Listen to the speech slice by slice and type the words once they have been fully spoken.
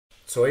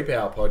Toy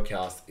Power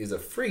Podcast is a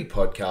free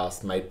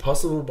podcast made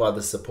possible by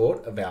the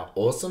support of our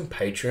awesome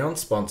Patreon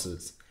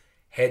sponsors.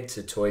 Head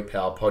to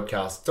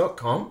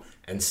toypowerpodcast.com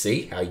and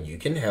see how you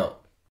can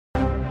help.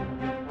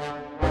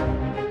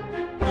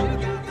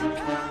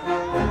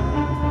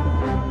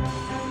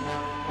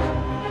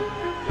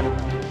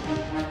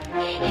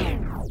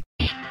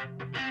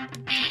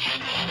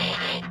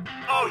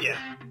 Oh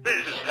yeah,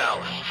 this is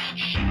power.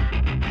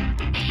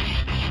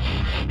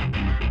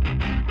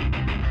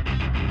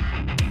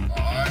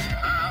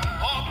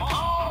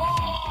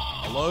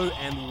 Hello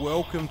and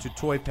welcome to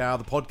Toy Power,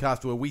 the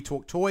podcast where we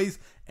talk toys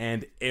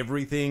and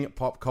everything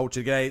pop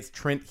culture. G'day, it's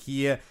Trent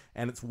here,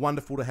 and it's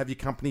wonderful to have your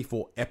company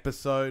for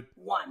episode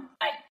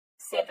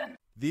 187.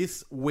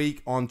 This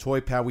week on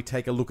Toy Power, we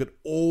take a look at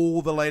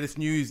all the latest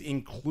news,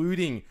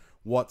 including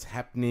what's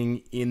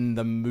happening in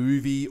the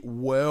movie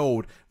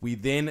world. We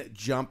then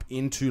jump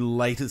into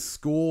latest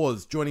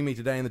scores. Joining me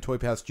today in the Toy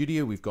Power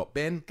studio, we've got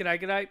Ben.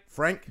 G'day.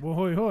 Frank.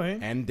 Hoi hoi.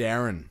 And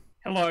Darren.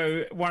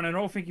 Hello, one and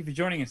all. Thank you for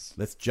joining us.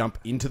 Let's jump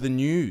into the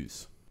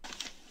news.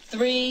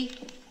 3,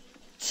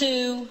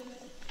 2,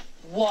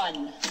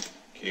 1.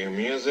 Cue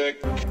music.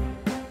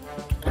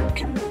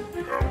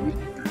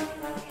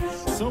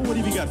 So what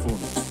have you got for me?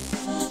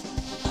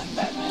 I'm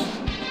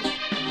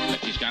Batman. But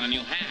she's got a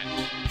new hat.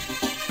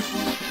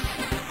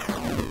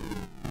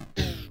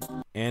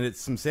 And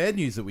it's some sad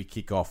news that we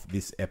kick off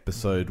this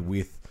episode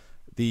with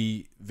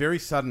the very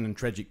sudden and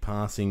tragic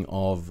passing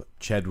of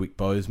Chadwick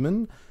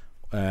Boseman,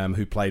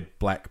 who played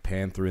Black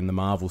Panther in the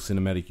Marvel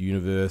Cinematic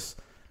Universe.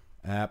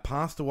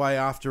 Passed away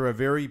after a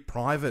very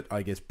private,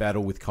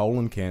 battle with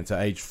colon cancer,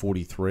 aged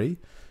 43,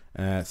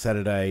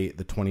 Saturday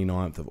the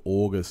 29th of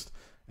August.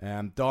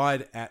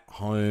 Died at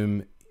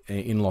home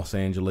in Los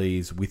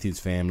Angeles with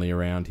his family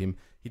around him.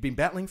 He'd been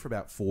battling for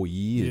about 4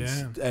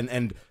 years. Yeah.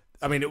 And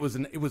I mean, it was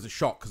a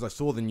shock because I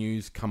saw the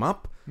news come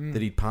up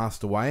that he'd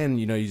passed away, and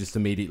you just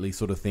immediately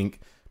sort of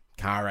think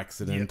car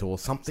accident or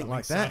something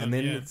like that, sudden,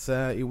 and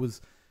then it was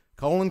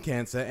colon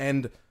cancer.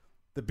 And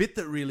the bit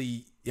that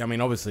really,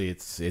 obviously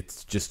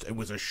it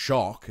was a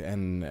shock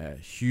and a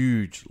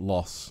huge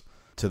loss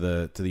to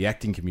the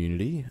acting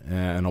community,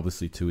 and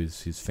obviously to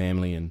his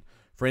family and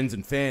friends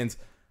and fans.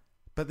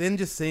 But then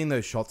just seeing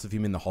those shots of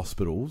him in the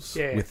hospitals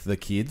with the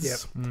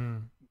kids,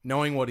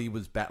 knowing what he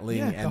was battling,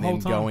 and then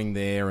going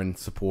there and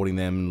supporting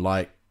them,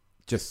 like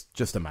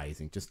just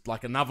amazing, just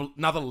like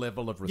another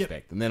level of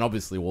respect. And then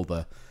obviously all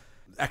the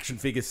action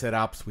figure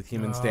setups with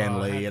him and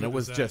Stan Lee, and it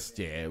was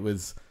it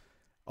was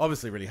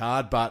obviously really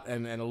hard, but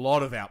and a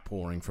lot of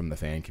outpouring from the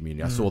fan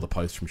community. I saw the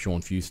post from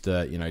Sean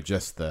Fuster,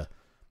 just the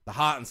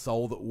heart and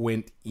soul that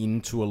went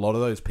into a lot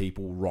of those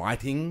people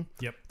writing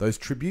those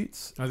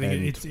tributes. I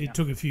think it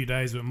took a few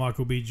days, but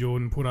Michael B.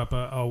 Jordan put up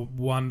a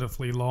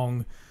wonderfully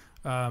long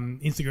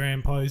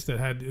Instagram post that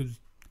had,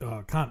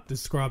 I can't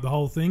describe the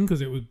whole thing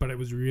because it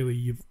was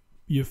really,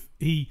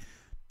 he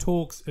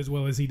talks as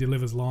well as he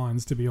delivers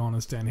lines, to be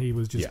honest, and he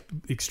was just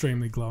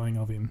extremely glowing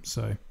of him.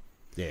 So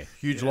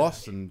huge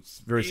loss and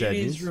very sad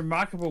news. It is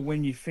remarkable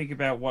when you think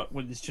about what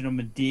this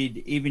gentleman did,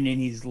 even in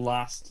his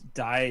last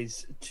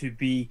days, to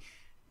be,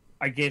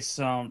 I guess,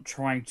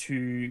 trying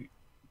to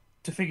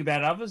think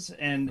about others.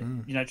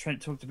 And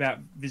Trent talked about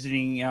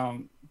visiting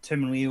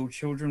terminally ill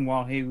children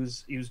while he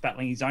was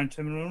battling his own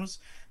terminal illness.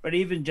 But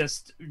even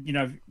just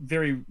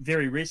very,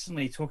 very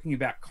recently, talking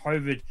about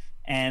COVID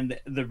and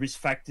the risk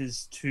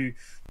factors to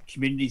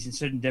communities in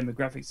certain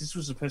demographics. This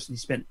was a person who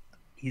spent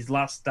his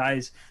last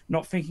days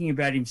not thinking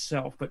about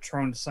himself, but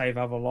trying to save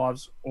other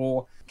lives,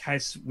 or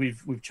case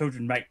with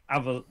children, make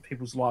other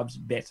people's lives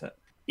better.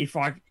 If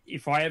I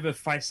ever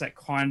face that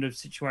kind of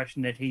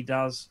situation that he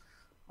does,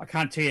 I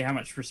can't tell you how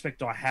much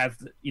respect I have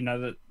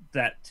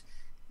that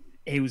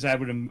he was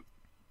able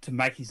to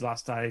make his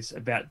last days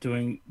about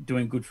doing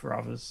good for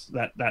others.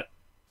 That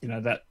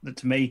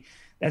to me,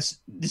 this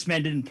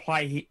man didn't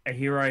play a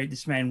hero.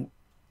 This man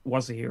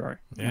was a hero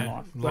in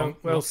life.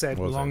 Well said.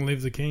 Long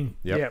live the king.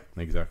 Yep,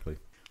 exactly.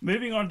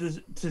 Moving on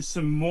to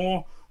some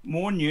more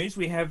news,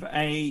 we have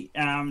a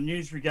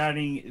news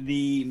regarding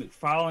the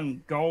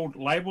McFarlane Gold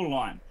label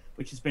line,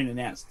 which has been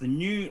announced. The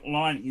new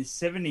line is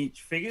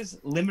 7-inch figures,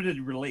 limited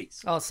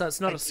release. Oh, so it's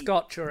not a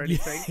Scotch or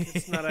anything.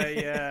 It's not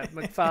a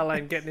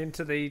McFarlane getting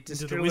into the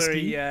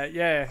distillery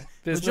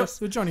business.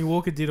 But Johnny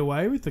Walker did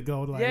away with the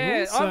gold label.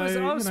 Yeah, so,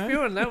 I was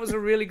spewing. That was a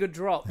really good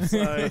drop.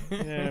 So,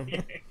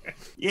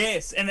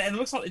 Yes, and it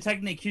looks like they're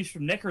taking their cues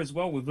from NECA as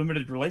well with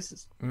limited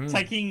releases.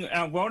 Taking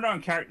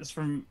well-known characters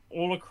from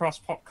all across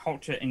pop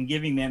culture and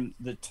giving them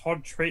the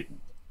Todd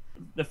treatment.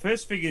 The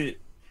first figure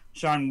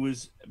shown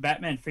was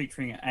Batman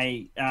featuring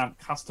a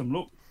custom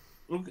look.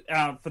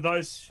 For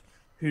those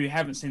who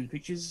haven't seen the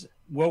pictures,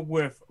 well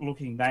worth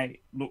looking.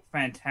 They look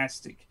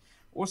fantastic.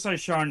 Also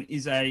shown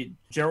is a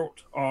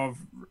Geralt of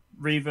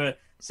Rivia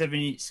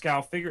 7-inch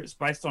scale figure. It's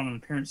based on an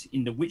appearance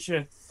in The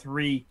Witcher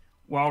 3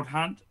 Wild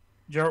Hunt.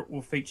 Geralt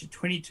will feature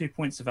 22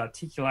 points of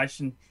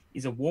articulation,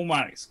 is a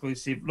Walmart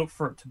exclusive. Look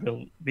for it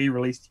to be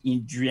released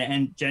in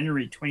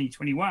January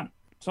 2021.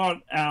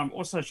 Todd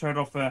also showed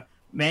off a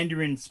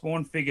Mandarin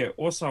Spawn figure,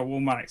 also a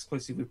Walmart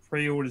exclusive with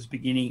pre-orders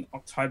beginning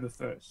October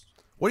 1st.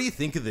 What do you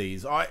think of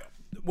these?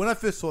 When I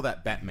first saw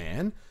that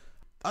Batman,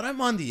 I don't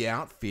mind the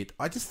outfit.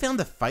 I just found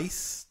the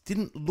face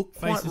didn't look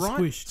quite right.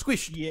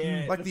 Squished.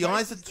 Yeah. Like the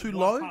eyes are too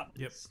low.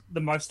 The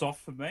most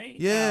off for me.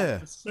 Yeah.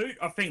 The suit,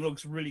 I think,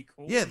 looks really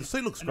cool. Yeah, the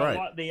suit looks and great.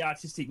 I like the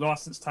artistic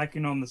license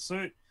taken on the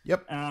suit.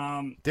 Yep.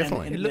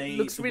 Definitely. And It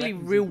looks really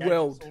real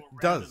world.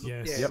 Does.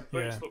 Yes. Yep.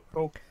 Yeah. Look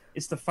cool.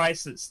 It's the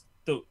face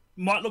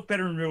might look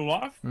better in real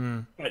life,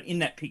 Mm. but in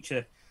that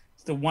picture,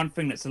 it's the one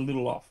thing that's a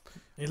little off.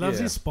 He loves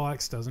his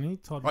spikes, doesn't he,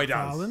 Todd he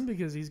does. McFarlane?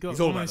 Because he's got He's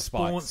all about almost the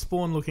spikes.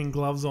 spawn-looking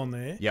gloves on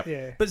there. Yep.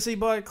 Yeah. But see,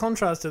 by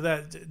contrast to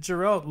that,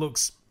 Geralt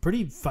looks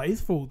pretty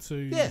faithful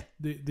to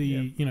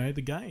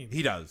the game.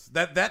 He does.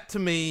 That to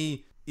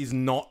me is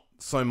not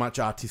so much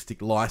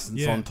artistic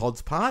license on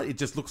Todd's part. It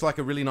just looks like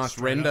a really nice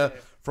render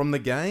from the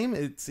game.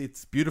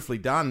 It's beautifully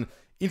done.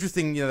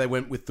 Interesting, they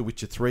went with The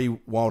Witcher 3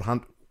 Wild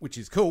Hunt, which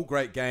is cool,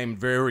 great game,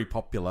 very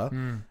popular.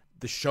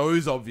 The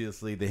show's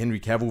obviously the Henry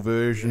Cavill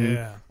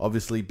version,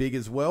 obviously big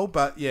as well.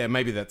 But yeah,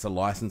 maybe that's a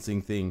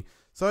licensing thing.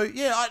 So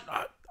yeah,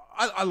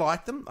 I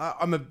like them.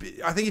 I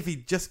think if he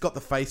just got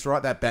the face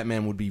right, that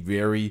Batman would be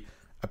very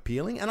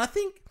appealing. And I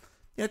think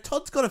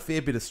Todd's got a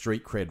fair bit of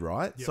street cred,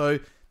 right? Yep. So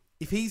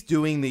if he's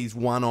doing these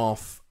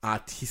one-off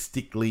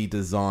artistically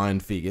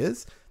designed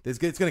figures, it's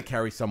going to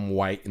carry some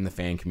weight in the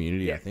fan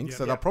community, I think.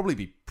 So they'll probably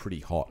be pretty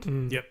hot.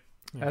 Yep.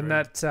 And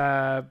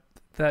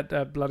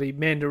that bloody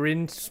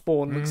Mandarin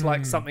Spawn looks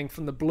like something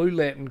from the Blue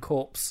Lantern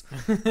Corps,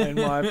 in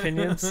my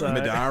opinion. So.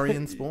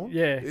 Madarian Spawn?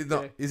 Yeah.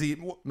 Is he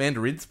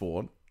Mandarin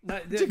Spawn? No,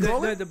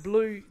 the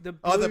blue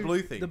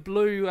thing. The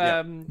blue,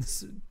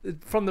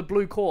 from the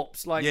Blue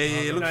Corps. Like,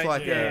 it looks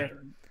like yeah.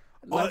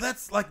 Oh,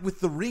 that's like with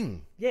the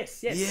ring.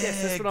 Yes,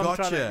 that's what I'm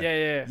trying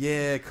to...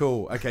 Yeah,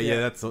 cool. Okay,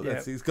 that's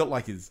he's got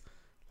like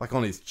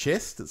on his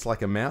chest, it's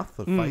like a mouth,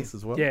 a face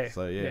as well. Yeah,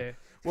 so yeah.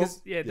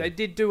 Because they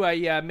did do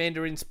a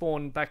Mandarin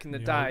Spawn back in the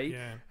day,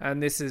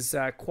 and this is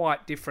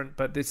quite different,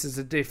 but this is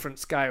a different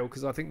scale,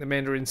 because I think the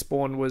Mandarin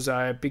Spawn was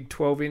a big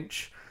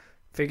 12-inch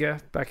figure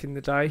back in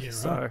the day. Yeah,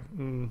 so,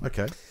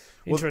 okay.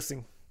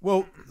 Interesting.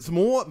 Well, some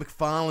more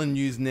McFarlane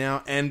news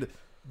now, and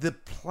the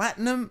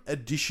Platinum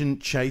Edition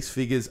Chase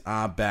figures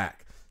are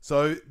back.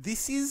 So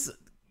this is,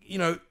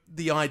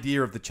 the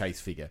idea of the Chase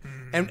figure.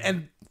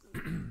 And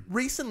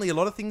recently, a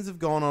lot of things have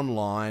gone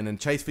online, and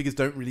Chase figures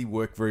don't really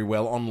work very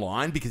well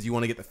online because you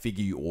want to get the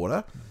figure you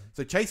order.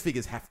 So Chase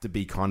figures have to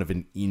be kind of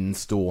an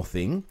in-store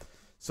thing.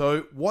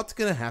 So what's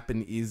going to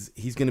happen is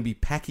he's going to be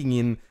packing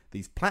in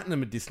these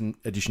Platinum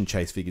Edition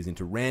Chase figures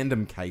into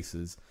random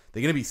cases.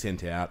 They're going to be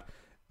sent out.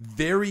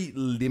 Very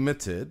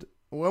limited.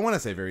 Well, when I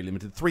say very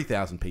limited,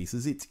 3,000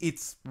 pieces.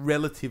 It's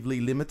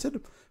relatively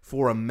limited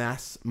for a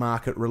mass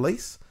market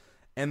release.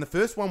 And the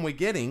first one we're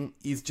getting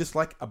is just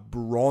like a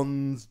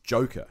bronze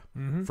Joker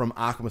from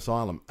Arkham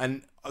Asylum.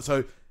 And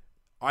so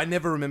I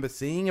never remember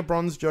seeing a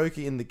bronze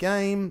Joker in the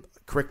game.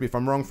 Correct me if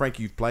I'm wrong, Frank,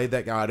 you've played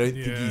that guy. I don't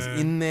think he's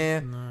in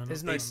there. No,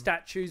 there's no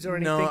statues or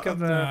anything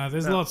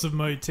there's lots of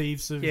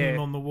motifs of him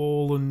on the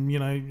wall and,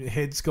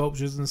 head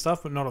sculptures and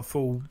stuff, but not a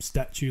full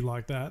statue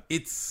like that.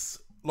 It's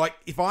like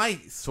if I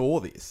saw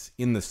this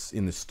in the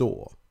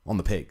store on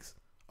the pegs,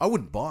 I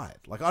wouldn't buy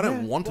it. Like, I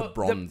don't want a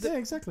bronze.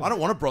 Exactly. I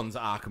don't want a bronze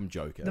Arkham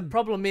Joker. The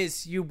problem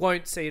is you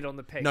won't see it on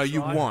the pegs. No,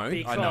 you won't.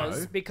 Because, I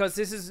know. Because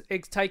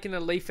it's taken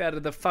a leaf out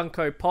of the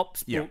Funko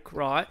Pops book,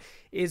 right?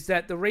 Is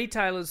that the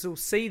retailers will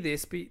see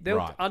this,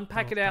 they'll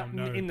unpack it out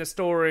in the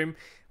storeroom.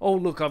 Oh,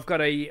 look, I've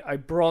got a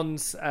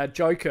bronze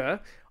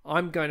Joker.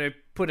 I'm going to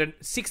put a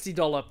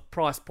 $60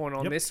 price point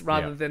on this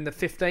rather than the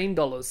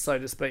 $15, so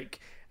to speak.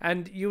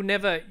 And you'll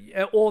never...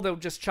 Or they'll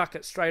just chuck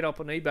it straight up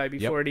on eBay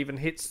before it even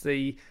hits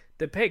the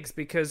pegs,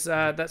 because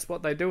that's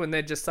what they do, and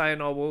they're just saying,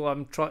 "Oh well,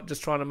 I'm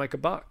just trying to make a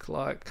buck."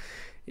 Like,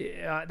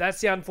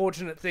 that's the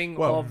unfortunate thing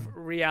of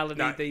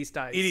reality these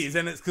days. It is,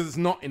 and it's because it's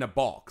not in a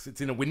box; it's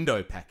in a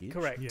window package.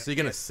 Correct. So you're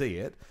going to see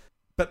it,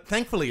 but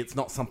thankfully, it's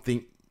not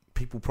something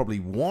people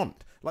probably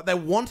want. Like, they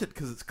want it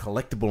because it's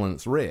collectible and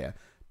it's rare.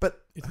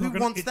 But who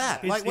wants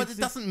that? It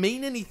doesn't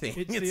mean anything.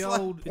 It's the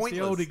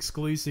old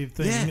exclusive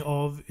thing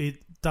of it.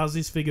 Does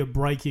this figure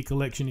break your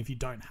collection if you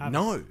don't have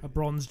it? A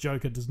bronze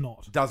Joker does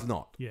not. Does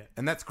not. Yeah.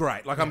 And that's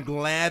great. Like, I'm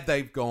glad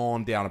they've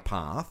gone down a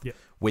path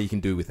where you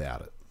can do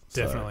without it.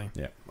 Definitely.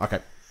 So, yeah. Okay.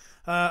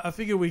 A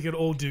figure we could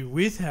all do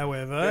with,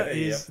 however,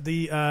 is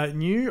the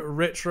new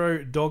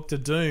retro Doctor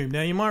Doom.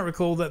 Now, you might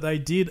recall that they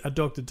did a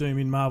Doctor Doom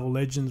in Marvel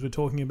Legends we're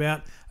talking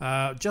about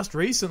just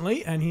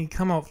recently, and he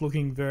come off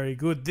looking very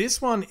good.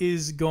 This one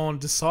is gone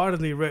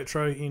decidedly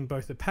retro in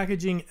both the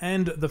packaging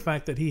and the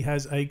fact that he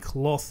has a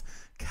cloth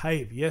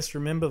cape. Yes,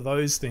 remember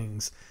those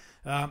things.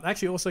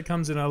 Actually also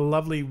comes in a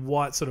lovely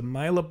white sort of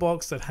mailer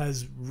box that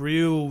has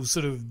real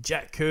sort of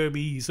Jack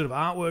Kirby sort of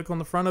artwork on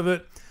the front of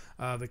it.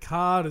 The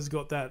card has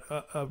got that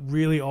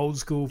really old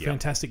school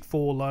Fantastic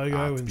Four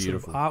logo and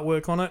beautiful sort of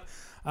artwork on it.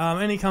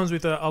 And he comes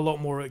with a lot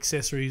more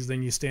accessories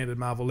than your standard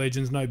Marvel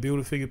Legends. No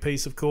Build-A-Figure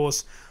piece, of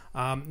course.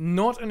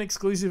 Not an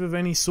exclusive of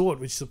any sort,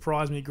 which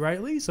surprised me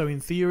greatly. So in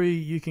theory,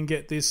 you can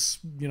get this,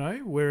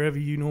 wherever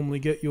you normally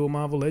get your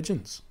Marvel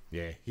Legends.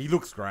 Yeah, he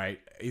looks great.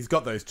 He's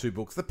got those 2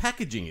 books. The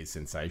packaging is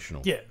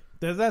sensational. Yeah,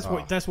 that's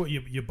what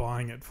you're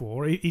buying it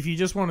for. If you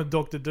just want a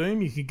Doctor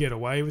Doom, you could get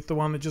away with the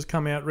one that just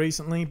come out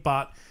recently.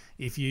 But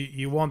if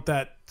you want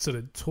that sort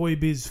of Toy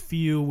Biz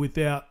feel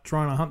without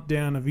trying to hunt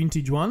down a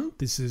vintage one,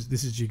 this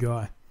is your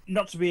guy.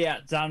 Not to be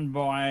outdone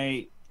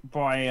by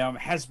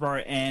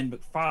Hasbro and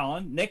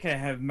McFarlane, NECA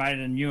have made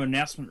a new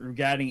announcement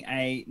regarding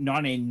a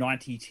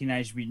 1990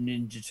 Teenage Mutant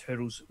Ninja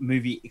Turtles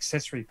movie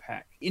accessory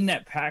pack. In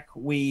that pack,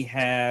 we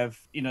have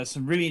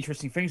some really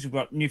interesting things. We've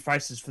got new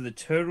faces for the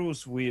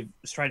Turtles with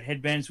straight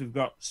headbands. We've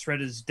got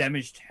Shredder's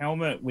damaged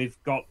helmet.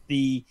 We've got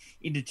the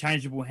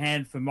interchangeable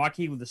hand for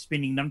Mikey with the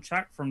spinning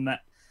nunchuck from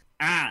that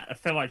a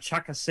fellow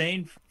Chucker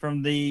scene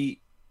from the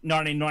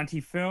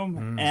 1990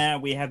 film.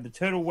 We have the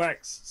Turtle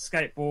Wax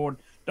skateboard,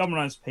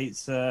 Domino's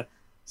Pizza,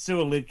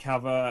 sewer lid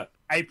cover,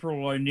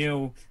 April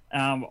O'Neil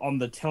on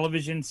the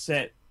television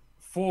set,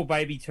 4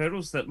 baby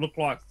turtles that look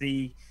like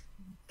the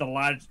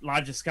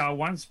larger scale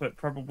ones, but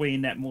probably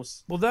in that more...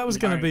 Well, that was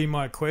going to be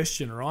my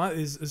question, right?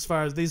 Is as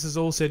far as this is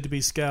all said to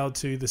be scaled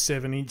to the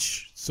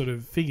 7-inch sort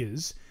of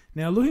figures.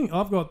 Now,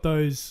 I've got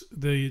those,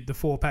 the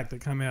 4-pack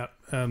that came out,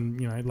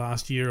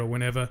 last year or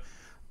whenever.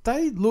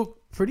 They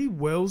look pretty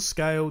well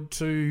scaled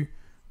to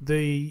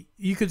the...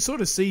 You could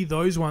sort of see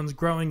those ones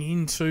growing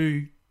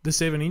into the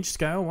 7-inch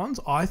scale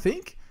ones, I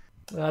think.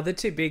 They're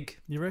too big.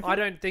 You reckon? I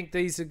don't think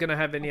these are going to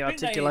have any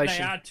articulation.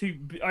 They are too...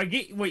 I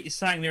get what you're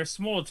saying. They're a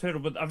smaller turtle,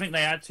 but I think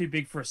they are too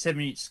big for a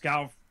 7-inch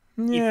scale.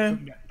 Yeah.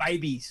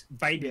 Babies.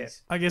 Yeah.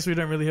 I guess we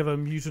don't really have a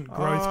mutant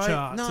growth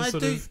chart. No, to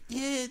sort of,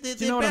 yeah, they're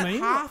you know about what I mean?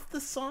 half the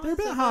size. They're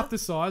about half the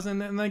size,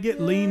 and they get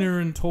leaner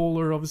and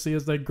taller, obviously,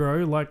 as they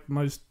grow, like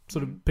most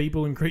sort of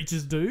people and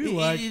creatures do.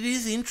 It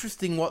is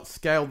interesting what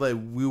scale they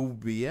will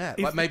be at.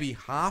 Like maybe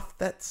half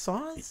that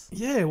size?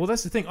 Yeah, well,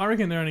 that's the thing. I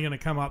reckon they're only going to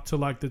come up to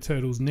like the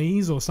turtle's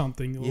knees or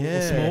something,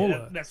 or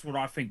smaller. That's what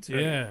I think too.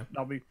 Yeah.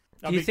 Do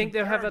you think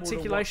they'll have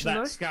articulation,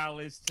 though? That scale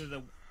is to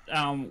the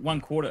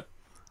 1/4.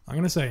 I'm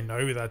going to say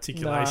no with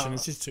articulation. No.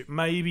 It's just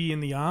maybe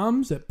in the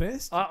arms at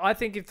best. I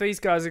think if these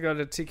guys have got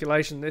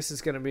articulation, this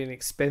is going to be an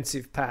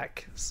expensive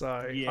pack.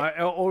 So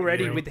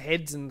already with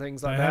heads and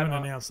things like they that. haven't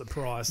announced the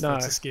price. No.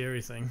 That's a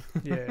scary thing.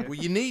 Yeah. Well,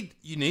 you need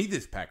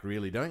this pack,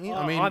 really, don't you?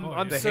 I mean,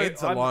 I'm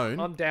heads alone.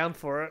 I'm down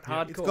for it.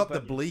 Hardcore. It's got the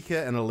Bleecker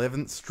and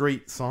 11th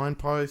Street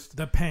signpost.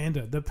 The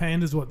panda. The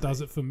panda's what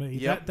does it for me.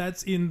 Yep.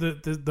 That's in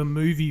the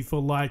movie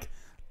for like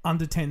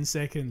under 10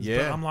 seconds. Yeah.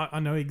 But I'm like, I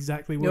know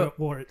exactly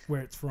where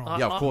it's from.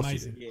 Yeah, of course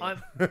Amazing. you do.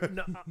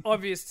 I'm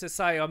obvious to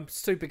say I'm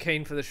super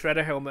keen for the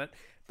Shredder helmet,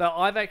 but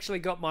I've actually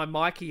got my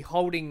Mikey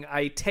holding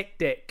a Tech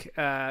Deck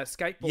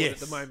skateboard at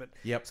the moment.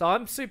 Yep. So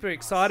I'm super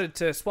excited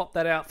to swap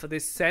that out for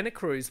this Santa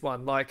Cruz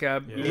one, like a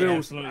real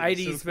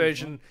 80s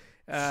version.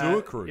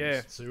 Sewer Cruise.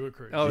 Yeah. Sewer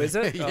Cruise. Oh, is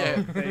it? Yeah.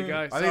 Oh, there you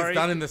go. I think it's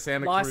done in the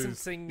Santa Cruz.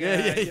 Licensing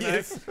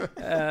yes.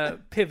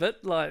 pivot.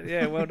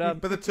 Well done.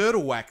 But the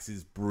Turtle Wax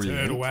is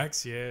brilliant. Turtle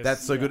Wax, yes.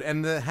 That's so good.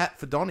 And the hat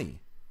for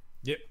Donnie.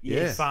 Yep.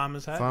 Yeah.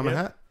 Farmer's hat. Farmer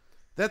hat.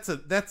 That's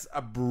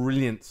a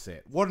brilliant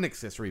set. What an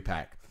accessory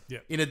pack.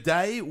 Yep. In a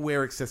day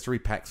where accessory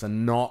packs are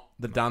not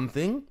the done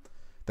thing,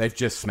 they've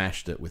just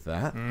smashed it with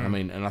that. I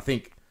mean, and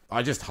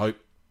I just hope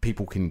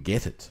people can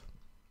get it.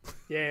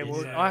 Yeah,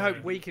 well, I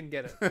hope we can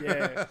get it.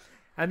 Yeah.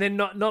 And then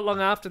not long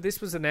after this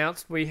was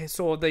announced, we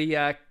saw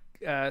the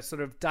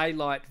sort of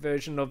daylight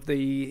version of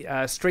the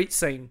street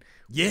scene.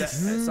 Yes.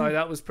 So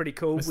that was pretty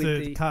cool. With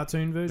with the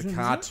cartoon version? The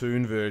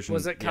cartoon version.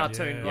 Was it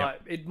cartoon? Yeah.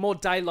 Right. It more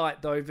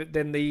daylight though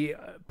than the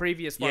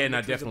previous one. Yeah, no,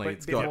 which was definitely.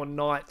 a bit more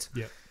night.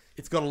 Yeah.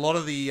 It's got a lot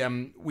of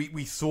the...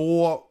 we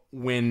saw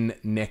when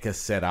NECA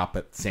set up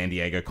at San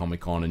Diego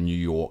Comic-Con in New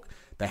York,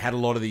 they had a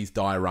lot of these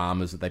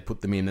dioramas that they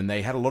put them in, and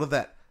they had a lot of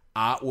that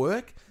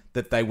artwork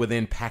that they were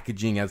then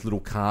packaging as little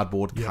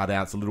cardboard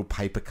cutouts, little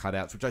paper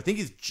cutouts, which I think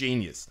is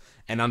genius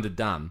and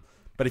underdone.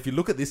 But if you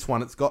look at this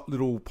one, it's got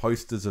little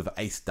posters of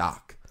Ace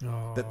Duck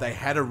that they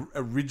had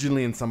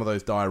originally in some of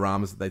those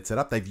dioramas that they'd set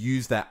up. They've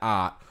used that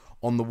art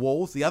on the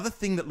walls. The other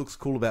thing that looks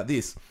cool about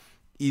this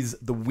is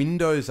the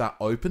windows are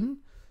open.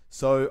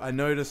 So I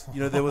noticed,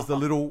 there was the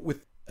little,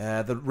 with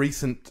the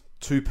recent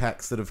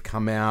 2-packs that have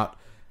come out,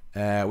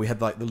 we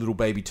had like the little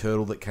baby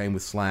turtle that came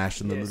with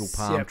Slash and the little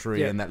palm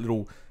tree and that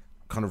little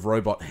kind of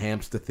robot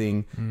hamster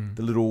thing,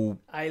 the little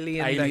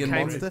alien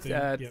monster.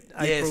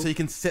 So you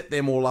can set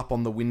them all up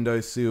on the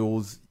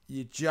windowsills.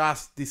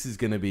 This is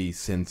going to be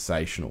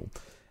sensational.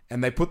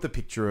 And they put the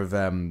picture of,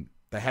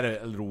 they had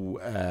a little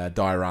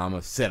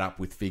diorama set up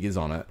with figures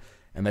on it,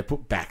 and they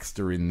put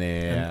Baxter in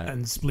there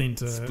and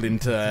Splinter.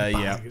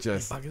 Buggers.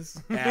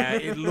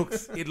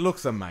 It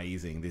looks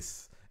amazing.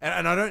 This,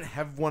 and I don't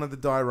have one of the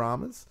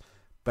dioramas.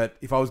 But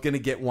if I was going to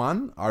get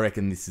one, I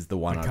reckon this is the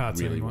one I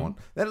really want.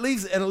 It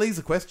leaves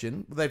a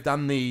question. They've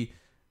done the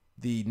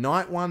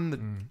night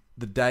one,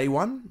 the day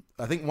one.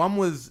 I think one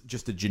was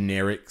just a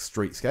generic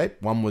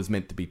streetscape. One was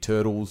meant to be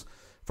turtles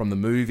from the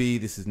movie.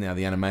 This is now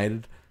the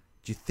animated.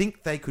 Do you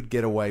think they could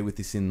get away with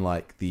this in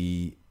like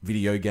the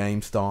video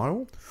game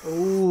style?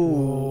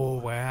 Oh,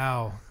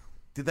 wow.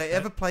 Did they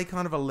ever play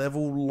kind of a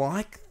level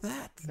like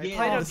that? They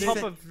played on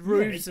top of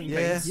roofs and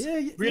things.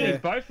 Yeah. Really,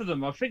 both of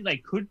them. I think they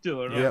could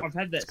do it. Yeah. I've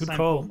had that Good same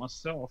call. thought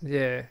myself.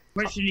 Yeah.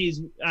 Question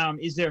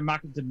is there a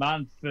market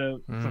demand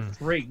for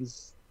 3?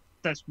 'Cause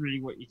that's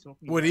really what you're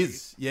talking Well, about. it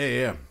is.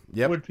 Yeah.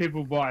 Yep. Would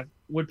people buy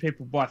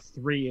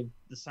 3 of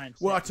the same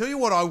set? Well, I tell you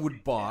what I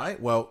would buy.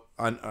 Well,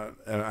 and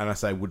I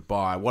say would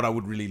buy. What I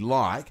would really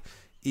like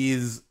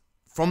is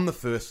from the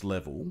first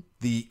level,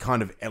 the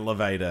kind of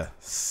elevator,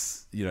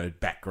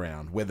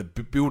 background where the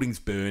building's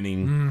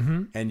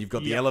burning, and you've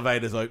got the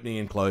elevators opening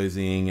and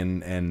closing,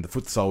 and the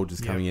foot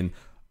soldiers coming in.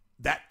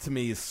 That to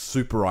me is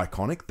super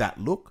iconic. That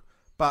look.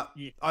 But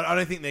I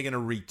don't think they're going to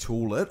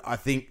retool it. I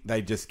think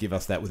they just give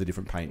us that with a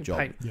different paint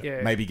job.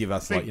 Maybe give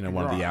us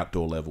one of the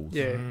outdoor levels.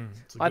 Yeah.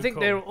 I think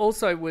there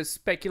also was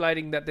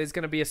speculating that there's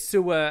going to be a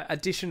sewer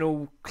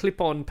additional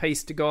clip-on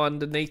piece to go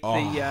underneath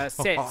the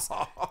sets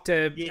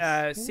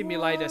to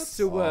simulate a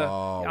sewer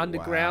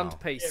underground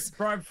piece.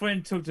 Brian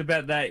Flynn talked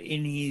about that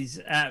in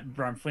his...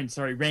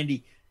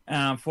 Randy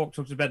Falk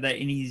talked about that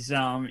in his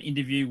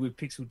interview with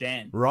Pixel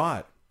Dan.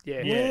 Right.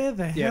 Yeah. Where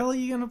the hell are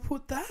you going to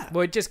put that?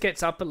 Well, it just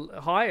gets up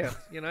higher,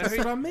 That's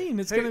what I mean.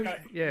 It's going to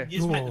be... You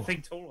just make the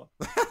thing taller.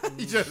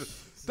 You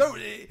just don't...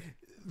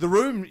 The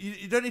room,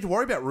 you don't need to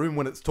worry about room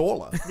when it's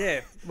taller. Yeah,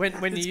 when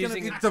you're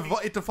using it.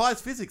 It defies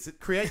physics. It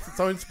creates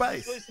its own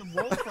space. Some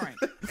wall frame.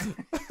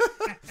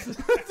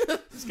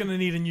 It's going to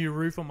need a new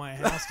roof on my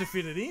house to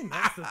fit it in.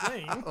 That's the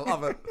thing. I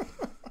love it.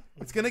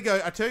 It's going to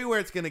go... I tell you where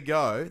it's going to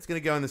go. It's going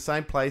to go in the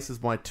same place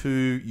as my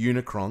 2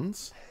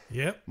 Unicrons.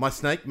 Yep. My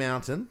Snake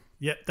Mountain.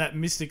 Yep, that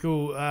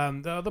mystical,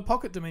 the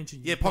pocket dimension.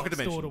 Yeah, pocket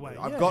dimension. Stored away.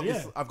 I've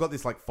got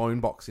this like phone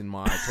box in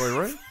my toy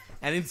room,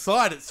 and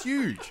inside it's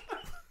huge.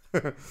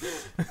 Love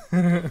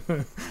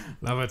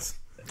it.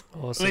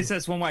 Awesome. At least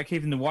that's one way of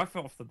keeping the Wi-Fi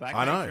off the back.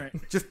 I know.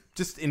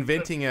 Just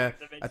inventing a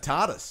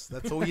TARDIS.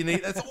 That's all you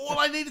need. That's all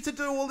I needed to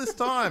do all this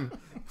time.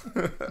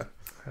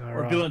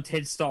 Or a Bill and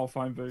Ted style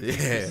phone booth.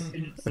 Yeah.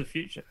 It's the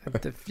future.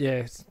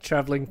 It's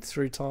travelling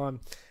through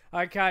time.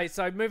 Okay,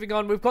 so moving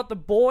on, we've got the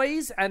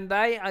boys, and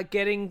they are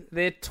getting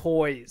their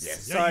toys.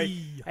 Yes. So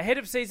ahead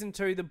of season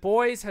 2, the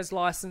boys has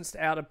licensed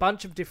out a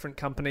bunch of different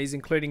companies,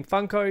 including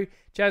Funko,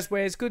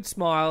 Jazzwares, Good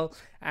Smile,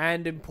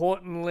 and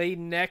importantly,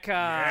 NECA.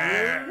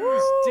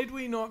 Yes. Did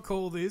we not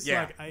call this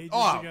like ages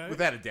ago?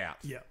 Without a doubt.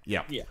 Yeah.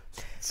 Yeah.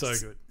 So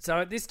good. So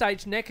at this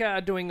stage, NECA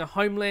are doing a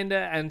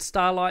Homelander and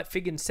Starlight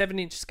figure in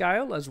 7-inch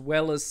scale, as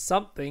well as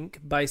something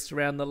based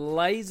around the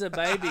Laser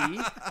Baby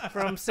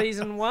from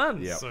season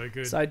 1. Yep. So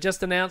good. So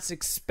just announced,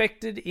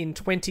 expected in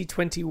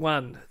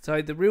 2021.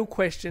 So the real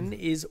question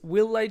is,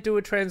 will they do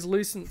a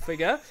translucent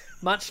figure,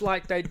 much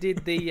like they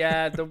did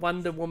the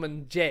Wonder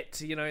Woman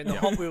jet, in the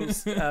Hot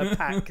Wheels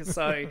pack?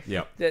 So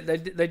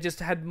they just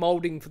had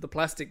molding for the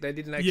plastic. They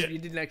didn't actually you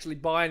didn't actually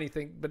buy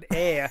anything but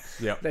air.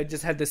 They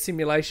just had the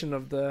simulation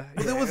of the.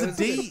 Well,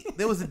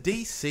 there was a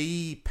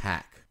DC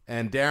pack,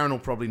 and Darren will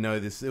probably know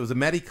this. It was a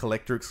Matty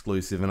Collector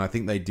exclusive, and I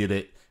think they did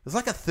it. It was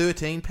like a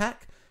 13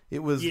 pack.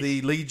 It was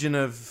the Legion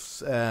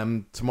of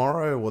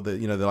Tomorrow, or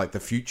the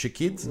future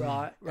kids.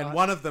 Right. And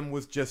one of them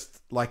was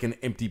just like an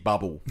empty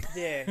bubble.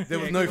 Yeah. There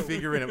was no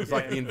figure in it. It was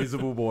like the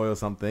Invisible Boy or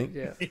something.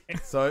 Yeah.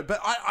 So, but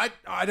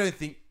I don't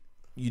think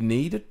you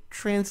need a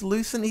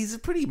translucent. He's a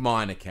pretty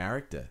minor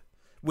character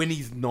when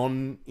he's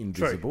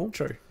non-invisible.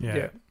 True.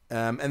 Yeah.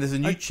 And there's a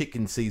new chick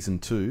in season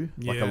 2,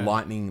 like a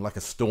lightning, like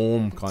a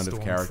storm kind of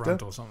character.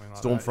 Stormfront or something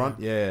like that. Stormfront,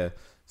 yeah.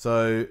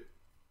 So,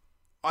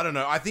 I don't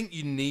know. I think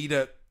you need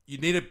a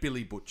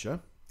Billy Butcher.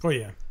 Oh,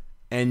 yeah.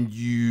 And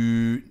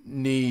you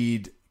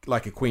need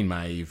like a Queen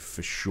Maeve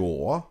for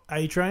sure.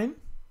 A-Train?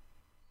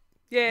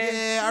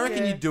 Yeah. I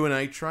reckon you'd do an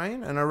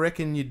A-Train, and I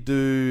reckon you'd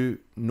do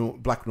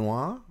Black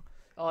Noir.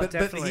 Oh,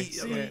 definitely.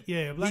 He's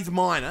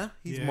minor.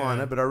 He's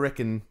minor, but I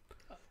reckon...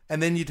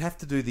 And then you'd have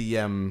to do the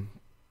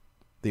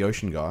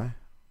ocean guy.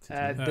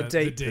 The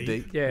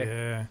Deep.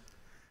 Yeah.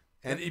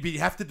 And you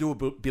have to do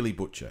a Billy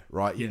Butcher,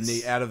 right? You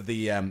need, out of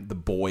the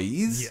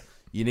boys,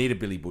 you need a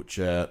Billy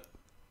Butcher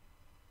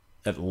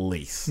at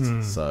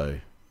least. So...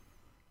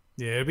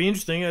 Yeah, it'd be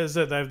interesting. As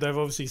I said, they've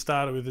obviously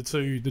started with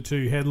the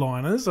two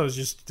headliners. I was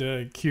just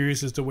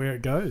curious as to where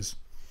it goes.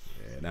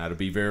 Yeah, no, it'll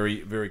be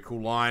very, very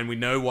cool line. We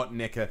know what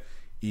NECA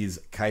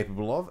is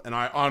capable of, and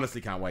I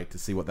honestly can't wait to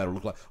see what that'll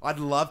look like. I'd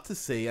love to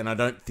see, and I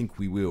don't think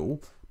we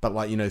will,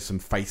 but some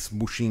face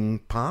mushing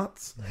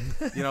parts.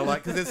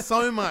 Because there's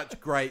so much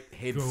great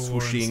head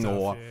swooshing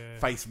or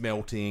face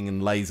melting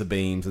and laser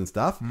beams and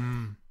stuff.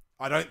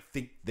 I don't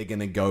think they're going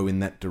to go in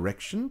that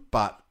direction,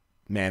 but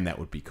man, that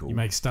would be cool. You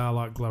make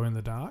Starlight glow in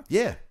the dark?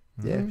 Yeah,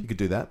 you could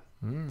do that.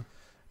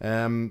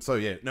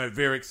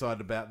 Very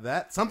excited about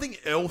that. Something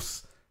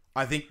else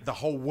I think the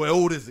whole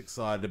world is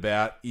excited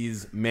about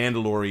is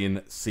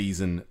Mandalorian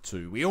Season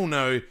 2. We all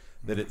know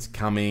that it's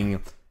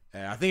coming.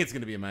 I think it's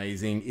going to be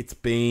amazing. It's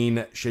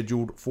been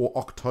scheduled for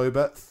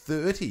October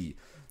 30.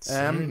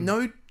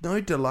 No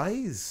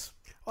delays.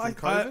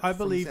 I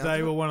believe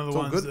they were one of the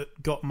ones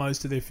that got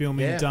most of their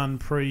filming done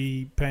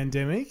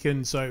pre-pandemic,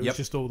 and so it was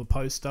just all the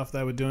post stuff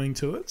they were doing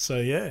to it. So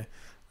yeah,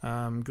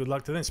 good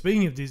luck to them.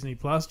 Speaking of Disney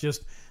Plus,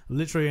 just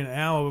literally an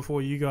hour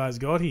before you guys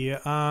got here,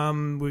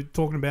 we've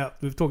talked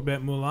about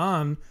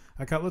Mulan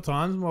a couple of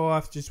times. My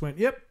wife just went,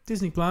 "Yep,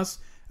 Disney Plus."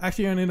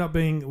 Actually, it ended up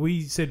being,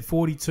 we said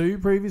 42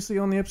 previously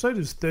on the episode. It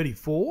was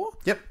 34.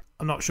 Yep.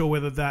 I'm not sure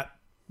whether that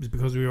is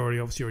because we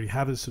obviously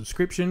have a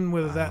subscription,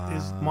 whether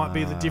that might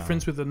be the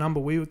difference with the number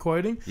we were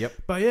quoting. Yep.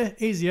 But yeah,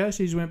 easier.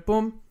 She just went,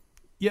 boom,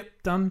 yep,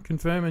 done,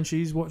 confirm, and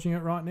she's watching it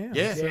right now.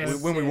 Yeah, so,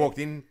 when we walked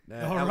in,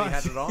 Ali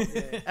had it on.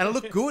 And it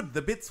looked good.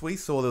 The bits we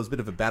saw, there was a bit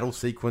of a battle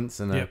sequence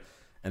and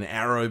an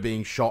arrow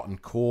being shot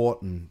and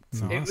caught. And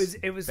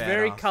it was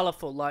very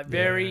colourful, like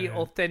very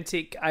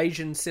authentic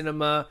Asian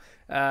cinema.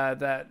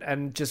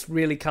 And just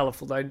really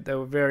colourful. They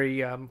were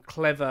very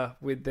clever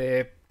with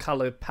their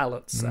colour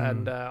palettes,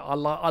 and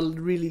I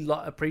really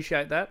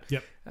appreciate that.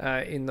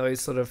 In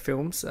those sort of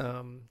films.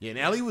 And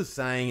Ali was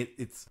saying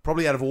it's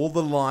probably out of all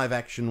the live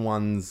action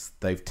ones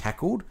they've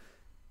tackled,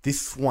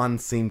 this one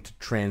seemed to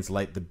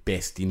translate the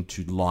best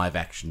into live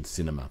action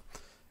cinema,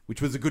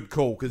 which was a good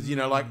call because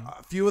like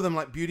a few of them,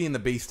 like Beauty and the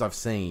Beast, I've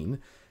seen,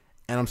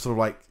 and I'm sort of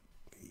like,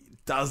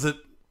 does it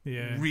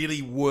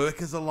really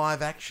work as a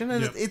live action?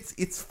 And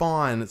it's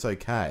fine, it's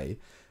okay,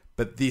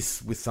 but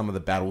this with some of the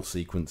battle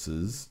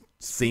sequences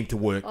seem to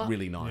work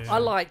really nice. I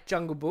like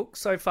Jungle Book.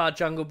 So far,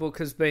 Jungle Book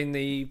has been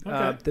the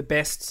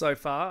best so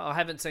far. I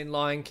haven't seen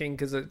Lion King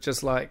because it's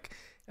just like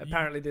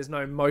apparently there's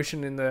no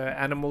motion in the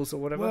animals or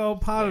whatever. Well,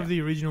 part of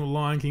the original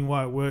Lion King,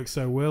 why it works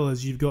so well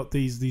is you've got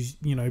these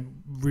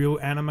real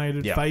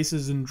animated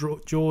faces and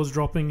jaws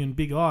dropping and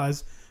big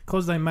eyes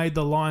because they made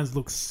the lions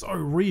look so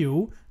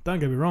real. Don't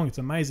get me wrong, it's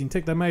amazing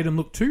tech. They made them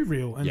look too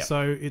real, and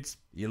so it's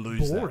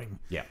boring.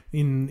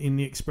 In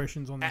the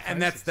expressions on their faces.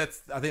 And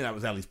that's I think that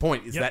was Ali's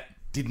point, is that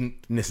didn't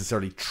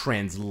necessarily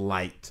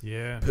translate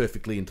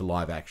perfectly into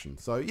live action.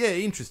 So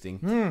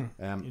interesting.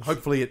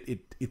 Hopefully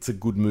it's a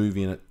good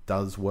movie and it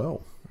does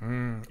well.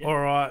 All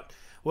right.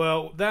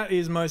 Well, that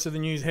is most of the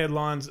news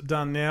headlines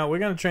done now. We're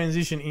going to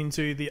transition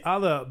into the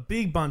other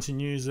big bunch of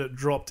news that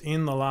dropped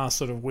in the last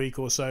sort of week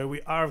or so.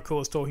 We are, of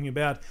course, talking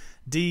about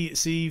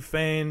DC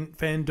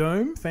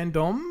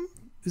Fandom.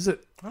 Is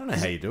it? I don't know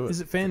how you do it. Is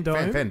it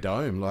Fandom?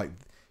 Fandom, like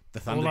the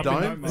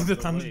Thunderdome. The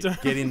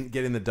Thunderdome.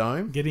 Get in the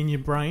dome. Get in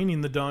your brain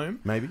in the dome.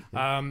 Maybe.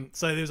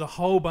 So there's a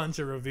whole bunch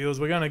of reveals.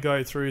 We're going to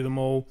go through them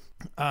all.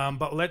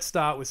 But let's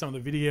start with some of the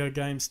video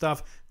game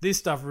stuff. This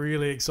stuff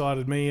really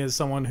excited me as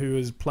someone who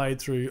has played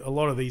through a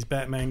lot of these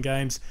Batman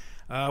games.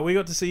 We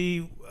got to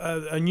see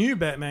a new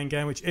Batman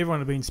game, which everyone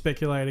had been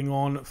speculating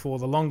on for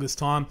the longest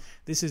time.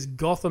 This is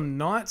Gotham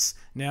Knights.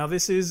 Now,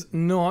 this is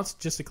not,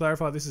 just to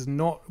clarify, this is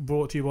not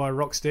brought to you by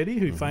Rocksteady,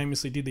 who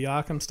famously did the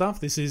Arkham stuff.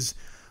 This is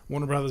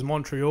Warner Brothers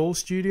Montreal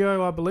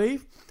studio, I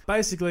believe.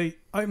 Basically,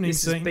 opening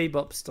scene... This is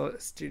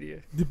Bebop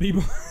studio. The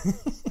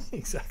Bebop...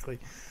 Exactly.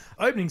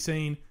 Opening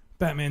scene,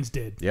 Batman's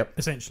dead. Yep.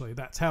 Essentially.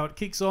 That's how it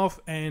kicks off,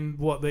 and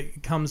what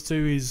it comes to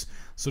is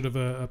sort of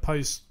a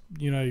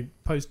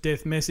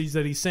post-death message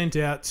that he sent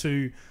out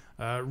to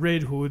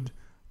Red Hood,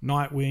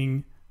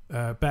 Nightwing,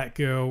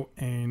 Batgirl,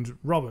 and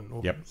Robin.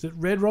 Is it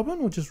Red Robin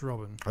or just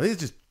Robin? I think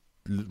it's just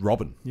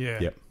Robin. Yeah.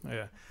 Yep.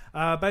 Yeah.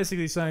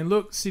 Basically saying,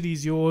 look,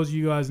 city's yours,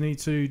 you guys need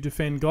to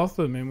defend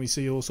Gotham, and we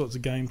see all sorts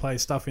of gameplay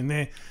stuff in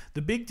there.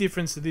 The big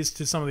difference to this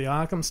to some of the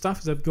Arkham stuff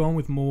is they've gone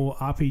with more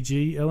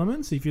RPG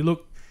elements. If you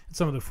look at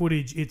some of the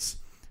footage, it's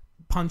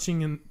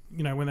punching, and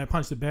when they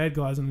punch the bad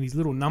guys and these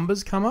little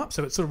numbers come up,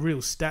 so it's sort of real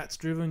stats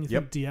driven. You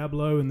think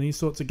Diablo and these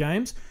sorts of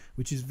games,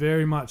 which is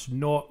very much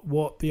not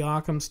what the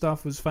Arkham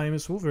stuff was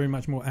famous for, very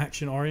much more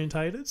action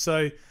orientated.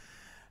 So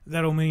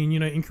that'll mean,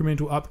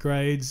 incremental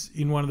upgrades.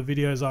 In one of the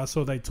videos I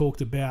saw, they talked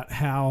about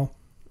how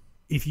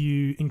if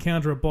you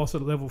encounter a boss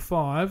at level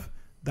 5,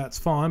 that's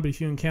fine, but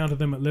if you encounter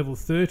them at level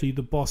 30,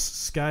 the boss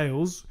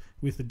scales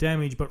with the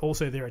damage, but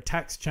also their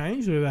attacks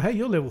change. So, hey,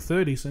 you're level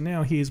 30, so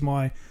now here's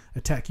my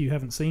attack you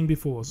haven't seen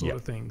before, sort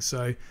of thing.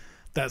 So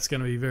that's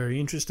going to be very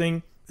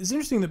interesting. It's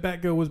interesting that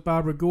Batgirl was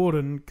Barbara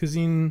Gordon, because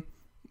in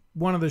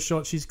one of the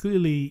shots, she's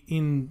clearly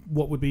in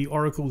what would be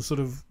Oracle's sort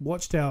of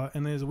watchtower,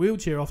 and there's a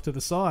wheelchair off to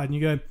the side, and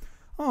you go,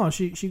 oh,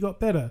 she got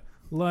better.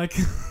 Like...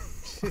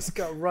 She's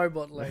got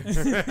robot legs.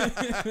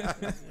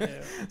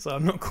 So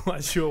I'm not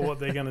quite sure what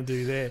they're going to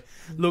do there.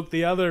 Look,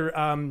 the other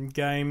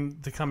game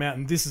to come out,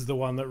 and this is the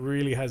one that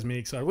really has me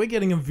excited. We're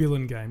getting a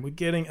villain game. We're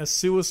getting a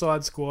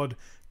Suicide Squad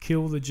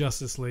Kill the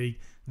Justice League.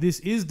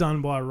 This is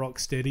done by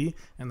Rocksteady,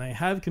 and they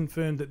have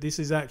confirmed that this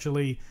is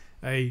actually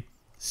a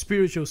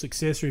spiritual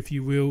successor, if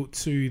you will,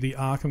 to the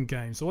Arkham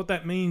game. So what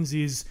that means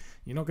is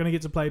you're not going to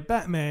get to play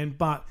Batman,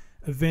 but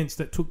events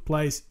that took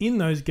place in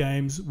those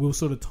games will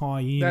sort of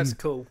tie in. That's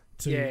cool.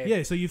 So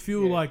you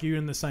feel like you're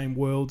in the same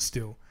world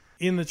still.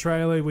 In the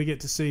trailer, we get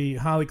to see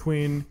Harley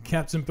Quinn,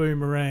 Captain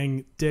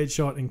Boomerang,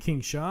 Deadshot, and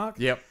King Shark.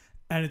 Yep.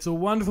 And it's a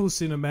wonderful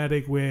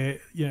cinematic where,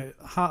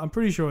 I'm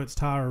pretty sure it's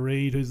Tara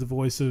Reid who's the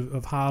voice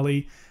of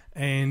Harley.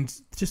 And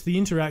just the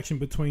interaction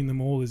between them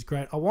all is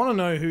great. I want to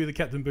know who the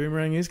Captain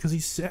Boomerang is, because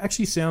he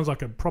actually sounds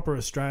like a proper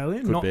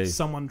Australian, not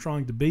someone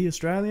trying to be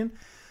Australian.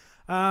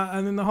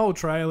 And then the whole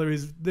trailer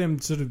is them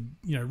sort of,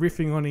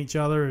 riffing on each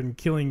other and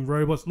killing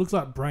robots. It looks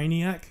like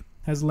Brainiac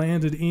has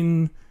landed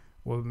in,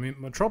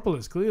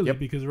 Metropolis, clearly,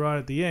 because right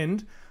at the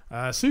end,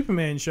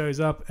 Superman shows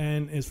up,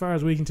 and as far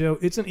as we can tell,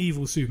 it's an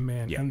evil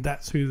Superman, and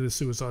that's who the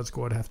Suicide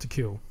Squad have to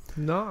kill.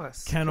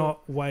 Nice.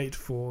 Cannot wait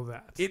for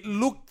that. It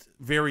looked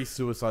very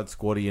Suicide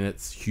Squad-y in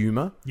its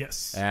humour.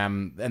 Yes.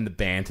 And the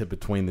banter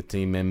between the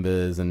team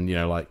members and,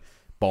 like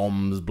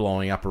bombs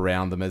blowing up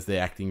around them as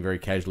they're acting very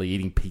casually,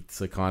 eating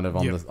pizza kind of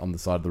on the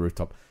side of the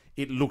rooftop.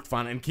 It looked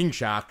fun. And King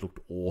Shark looked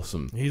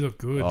awesome. He looked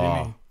good,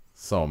 didn't he?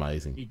 So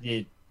amazing. He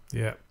did.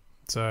 Yeah.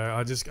 So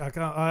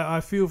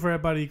I feel for our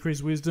buddy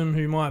Chris Wisdom,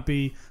 who might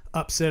be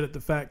upset at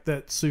the fact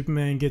that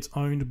Superman gets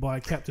owned by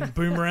Captain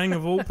Boomerang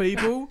of all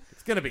people.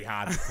 It's going to be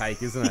hard to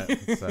take, isn't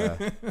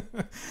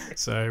it?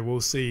 So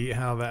we'll see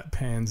how that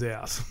pans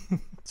out.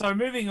 So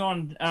moving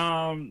on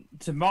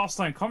to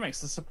Milestone Comics,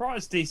 the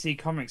surprise DC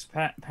Comics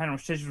panel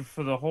scheduled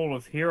for the Hall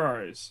of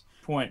Heroes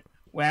point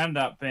wound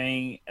up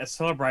being a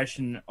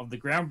celebration of the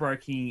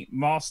groundbreaking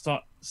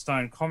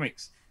Milestone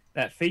Comics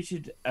that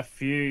featured a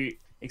few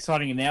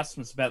exciting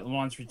announcements about the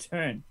line's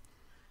return.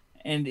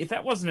 And if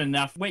that wasn't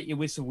enough, wet your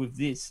whistle with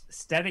this.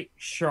 Static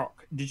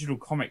Shock digital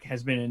comic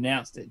has been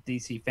announced at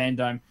DC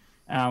Fandom,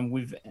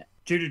 with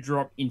due to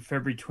drop in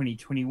February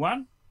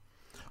 2021.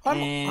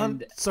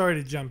 I'm sorry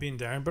to jump in,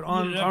 Darren, but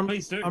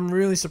I'm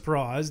really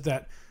surprised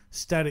that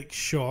Static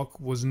Shock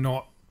was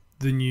not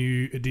the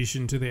new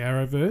addition to the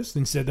Arrowverse.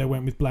 Instead, they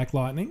went with Black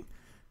Lightning,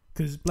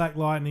 because Black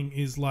Lightning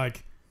is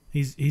like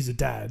he's a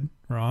dad,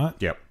 right?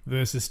 Yep.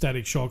 Versus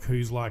Static Shock,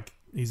 who's like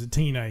he's a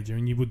teenager,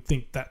 and you would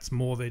think that's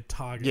more their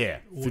target. Yeah,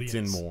 audience. fits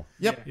in more.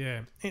 Yep.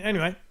 Yeah.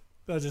 Anyway,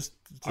 I just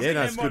I think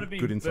that might have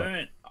been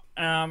insight.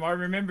 I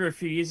remember a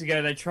few years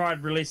ago they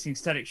tried releasing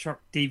Static Shock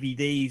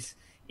DVDs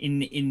in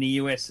the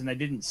US, and they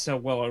didn't sell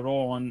well at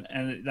all, and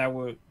they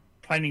were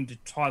planning to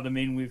tie them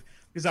in with,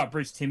 because that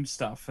Bruce Timm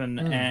stuff and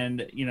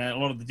a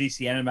lot of the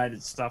DC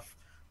animated stuff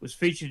was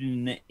featured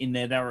in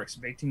there. They were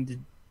expecting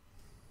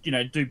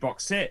to do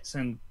box sets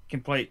and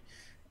complete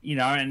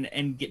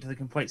and get to the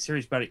complete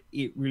series, but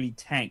it really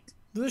tanked.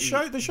 The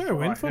show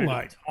went for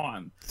like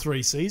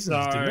 3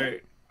 seasons, didn't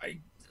it?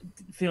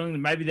 Feeling that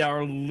maybe they were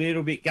a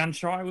little bit gun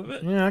shy with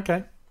it. Yeah,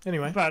 okay.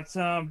 Anyway,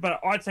 but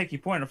I take your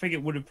point. I think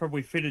it would have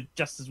probably fitted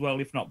just as well,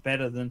 if not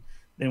better, than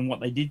what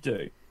they did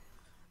do.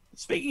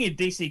 Speaking of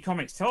DC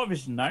Comics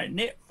television, though,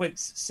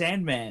 Netflix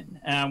Sandman,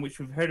 which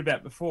we've heard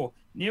about before,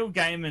 Neil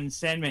Gaiman's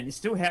Sandman is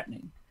still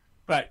happening,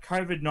 but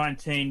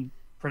COVID-19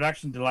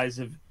 production delays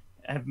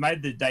have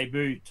made the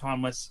debut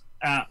time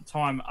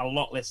a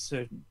lot less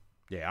certain.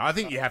 Yeah, I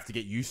think you have to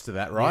get used to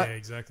that, right? Yeah,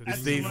 exactly.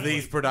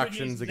 These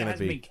productions are going to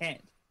be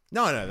canned.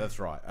 No, that's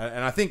right.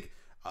 And I think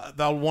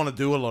they'll want to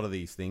do a lot of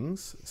these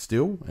things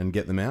still and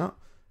get them out.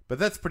 But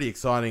that's pretty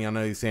exciting. I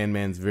know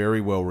Sandman's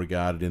very well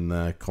regarded in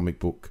the comic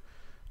book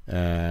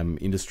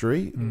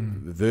industry.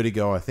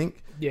 Vertigo, I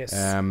think. Yes.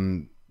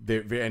 And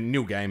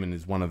Neil Gaiman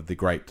is one of the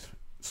great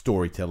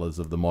storytellers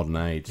of the modern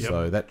age. Yep.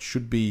 So that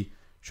should be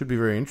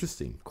very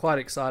interesting. Quite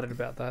excited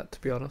about that,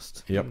 to be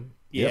honest. Yep.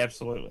 Yeah,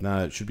 absolutely.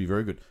 No, it should be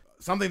very good.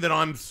 Something that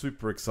I'm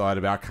super excited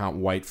about, I can't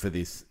wait for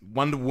this.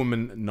 Wonder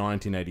Woman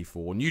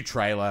 1984, new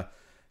trailer.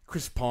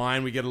 Chris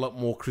Pine, we get a lot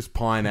more Chris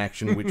Pine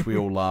action, which we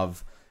all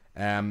love.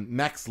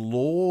 Max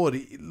Lord,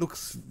 it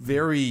looks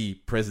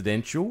very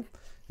presidential.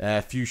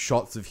 A few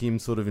shots of him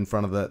sort of in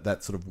front of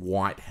that sort of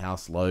White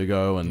House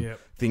logo and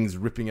things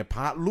ripping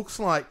apart.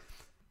 Looks like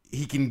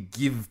he can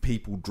give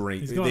people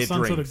dreams. He's got their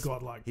some dreams. sort of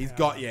godlike He's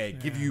power. got,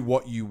 give you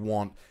what you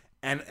want.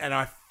 And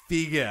I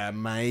figure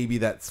maybe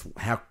that's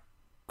how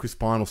Chris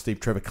Pine or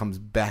Steve Trevor comes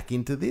back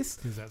into this.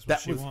 That's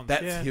what she wants.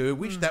 That's her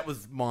wish. That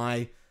was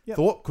my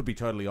thought. Could be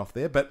totally off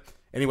there. But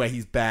anyway,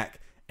 he's back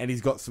and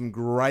he's got some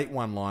great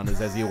one-liners,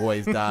 as he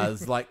always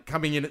does. Like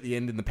coming in at the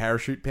end in the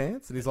parachute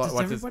pants. And he's like,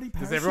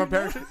 does everyone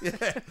parachute?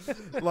 Yeah.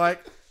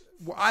 Like,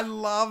 I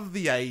love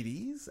the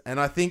 80s. And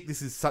I think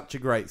this is such a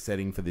great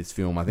setting for this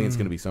film. I think it's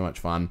going to be so much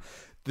fun.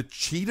 The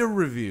cheetah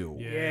reveal.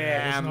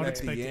 Yeah. I was not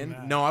expecting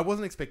that. No, I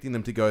wasn't expecting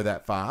them to go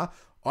that far.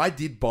 I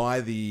did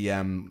buy the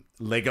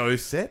Lego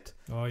set,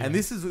 and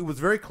it was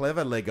very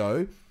clever.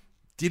 Lego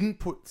didn't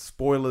put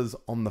spoilers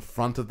on the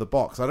front of the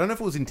box. I don't know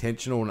if it was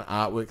intentional or an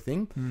artwork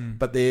thing,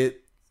 but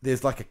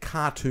there's like a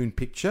cartoon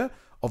picture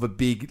of a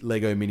big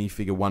Lego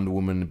minifigure Wonder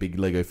Woman, a big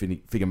Lego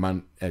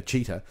figure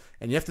cheetah,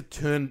 and you have to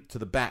turn to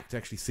the back to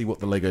actually see what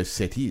the Lego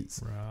set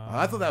is.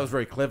 Right. I thought that was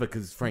very clever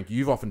because, Frank,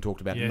 you've often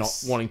talked about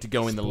not wanting to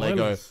go in the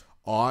Lego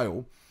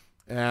aisle.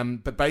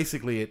 But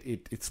basically,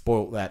 it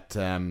spoiled that.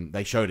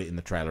 They showed it in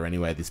the trailer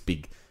anyway. This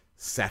big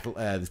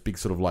this big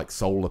sort of like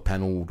solar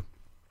paneled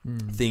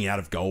thing out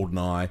of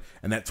Goldeneye,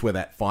 and that's where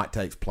that fight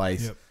takes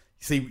place.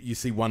 Yep. You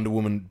see Wonder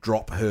Woman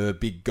drop her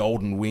big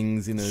golden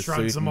wings in her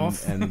Shrugs suit, them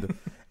off.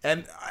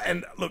 and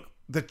look,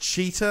 the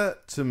cheetah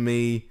to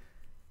me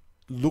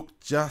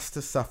looked just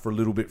to suffer a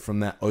little bit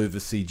from that over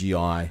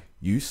CGI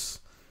use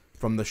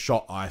from the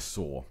shot I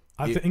saw.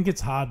 I think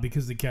it's hard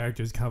because the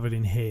character is covered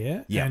in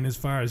hair, Yeah. and as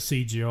far as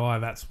CGI,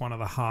 that's one of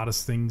the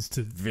hardest things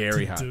to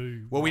hard.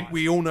 do. Well, right.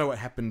 we all know what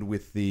happened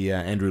with the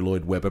Andrew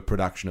Lloyd Webber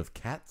production of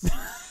Cats.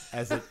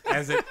 as it.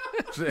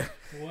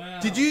 Wow.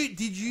 Did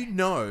you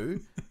know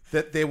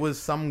that there was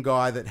some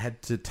guy that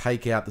had to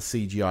take out the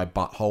CGI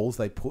buttholes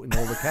they put in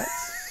all the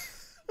cats?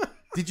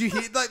 Did you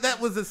hear? Like, that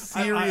was a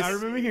serious. I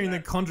remember hearing the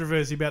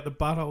controversy about the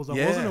buttholes. I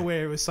Yeah. wasn't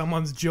aware it was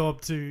someone's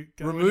job to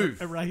go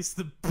Remove. and erase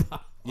the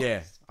buttholes.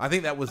 Yeah, I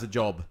think that was a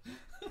job.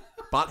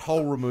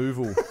 Butthole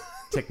removal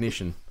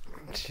technician.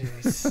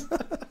 Jeez.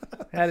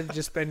 How did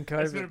you spend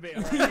That's gonna COVID? be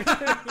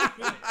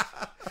alright.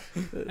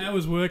 How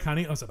was work,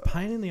 honey? It was a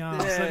pain in the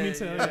ass, let me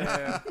tell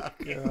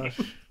you.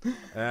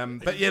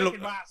 But yeah, look,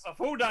 a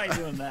full day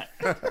doing that.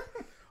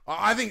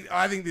 I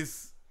think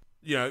this,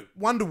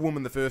 Wonder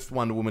Woman, the first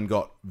Wonder Woman,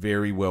 got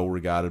very well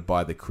regarded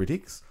by the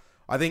critics.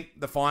 I think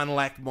the final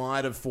act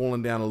might have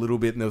fallen down a little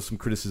bit, and there was some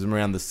criticism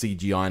around the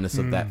CGI-ness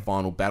of that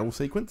final battle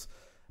sequence.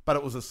 But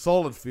it was a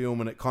solid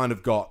film, and it kind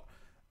of got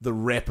the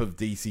rep of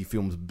DC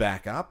films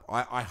back up.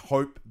 I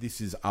hope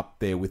this is up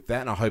there with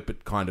that, and I hope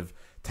it kind of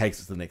takes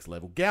us to the next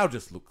level. Gal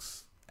just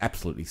looks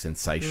absolutely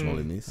sensational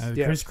in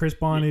this. Chris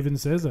Pine even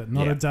says it.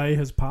 Not Yeah. a day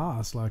has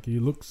passed. Like,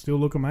 you still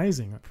look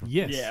amazing.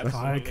 Yes, Yeah, I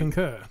absolutely.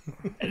 concur.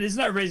 And there's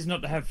no reason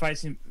not to have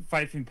faith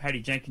in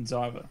Patty Jenkins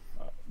either.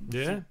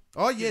 Yeah.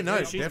 Oh, yeah,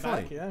 no, she's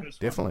definitely. back, yeah.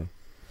 Definitely.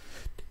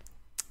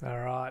 All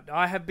right.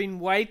 I have been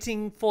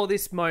waiting for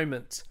this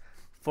moment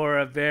for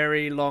a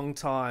very long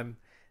time.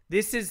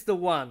 This is the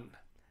one.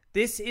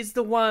 This is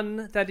the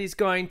one that is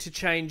going to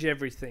change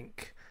everything.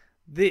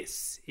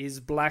 This is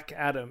Black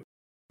Adam.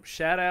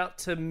 Shout out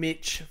to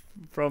Mitch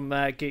from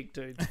Geek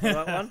Dudes for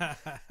that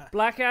one.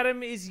 Black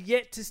Adam is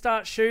yet to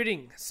start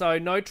shooting, so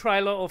no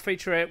trailer or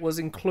featurette was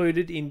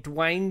included in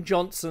Dwayne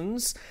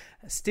Johnson's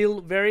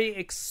still very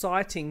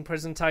exciting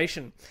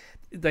presentation.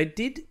 They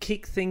did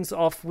kick things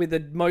off with a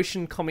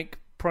motion comic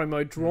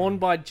promo drawn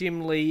by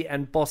Jim Lee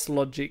and Boss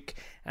Logic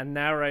and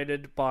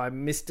narrated by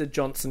Mr.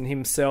 Johnson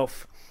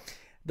himself.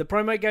 The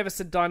promo gave us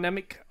a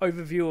dynamic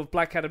overview of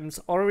Black Adam's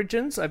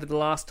origins over the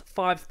last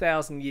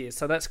 5,000 years.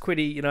 So that's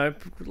pretty,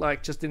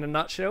 like just in a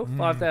nutshell,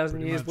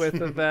 5,000 years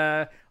worth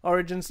of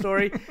origin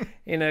story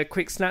in a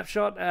quick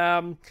snapshot.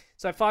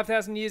 So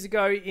 5,000 years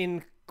ago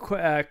in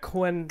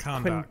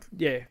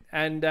Kahndaq.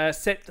 and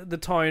set the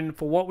tone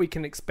for what we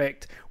can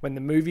expect when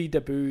the movie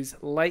debuts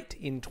late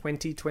in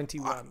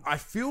 2021. I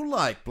feel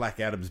like Black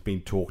Adam's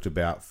been talked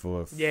about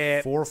for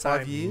 4 or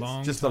 5 same. years.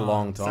 Long Just time. a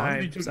long time.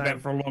 We've been talking about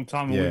it for a long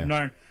time, and Yeah. we've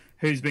known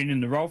who's been in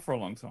the role for a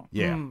long time.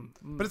 Yeah.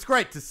 But it's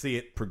great to see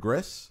it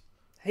progress.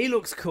 He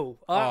looks cool.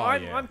 yeah.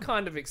 I'm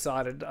kind of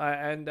excited,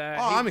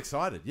 I'm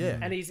excited, yeah.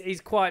 and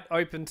he's quite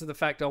open to the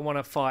fact I want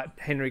to fight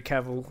Henry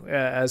Cavill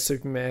as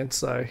Superman.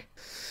 So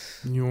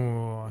Do you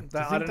I think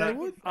don't they know.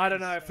 would? I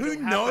don't know if Who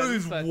it'll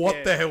knows happen, but what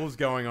yeah. the hell's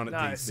going on at No,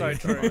 DC? so at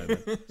the true.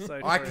 moment.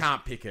 So I true.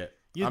 can't pick it.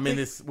 You I mean,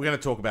 think- we're going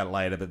to talk about it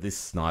later, but this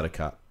Snyder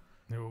Cut,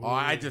 Ooh.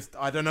 I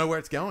don't know where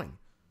it's going.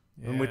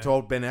 When we're Yeah.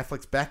 told Ben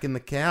Affleck's back in the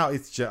cow,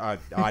 it's just,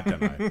 I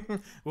don't know.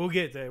 We'll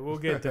get there.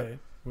 We've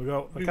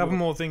got a couple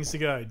more things to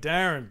go.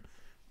 Darren,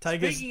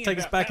 take us Speaking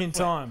about back in Batfleck.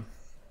 time.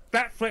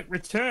 Batfleck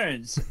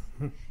returns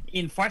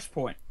in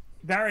Flashpoint.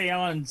 Barry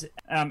Allen,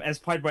 as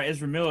played by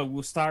Ezra Miller,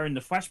 will star in the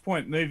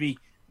Flashpoint movie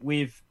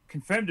with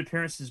confirmed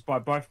appearances by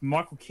both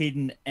Michael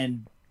Keaton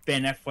and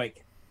Ben Affleck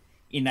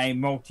in a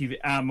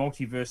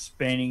multiverse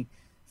spanning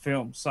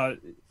film. So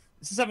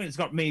this is something that's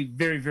got me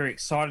very, very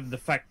excited. The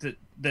fact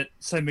that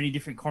so many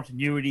different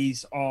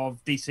continuities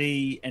of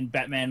DC and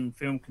Batman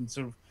film can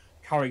sort of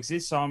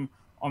coexist. So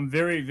I'm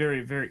very,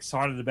 very, very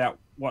excited about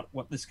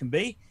what this can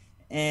be.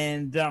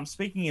 And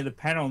speaking of the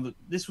panel,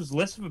 this was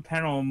less of a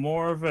panel and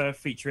more of a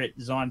featurette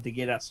designed to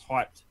get us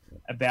hyped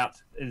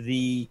about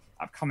the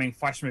upcoming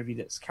Flash movie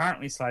that's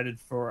currently slated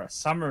for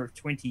summer of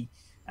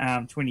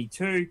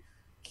 2022.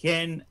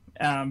 Can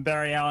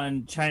Barry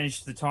Allen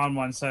change the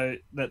timeline so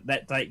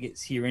that date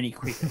gets here any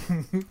quicker?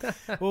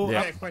 Well,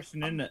 Fair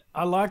question, isn't it?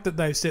 I like that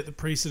they've set the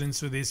precedence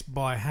for this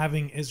by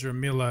having Ezra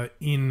Miller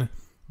in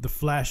the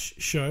Flash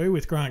show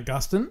with Grant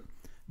Gustin.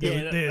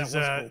 Yeah, that There's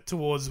was cool.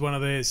 towards one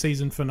of their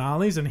season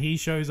finales, and he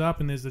shows up,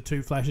 and there's the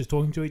two Flashes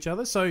talking to each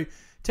other. So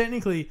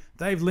technically,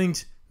 they've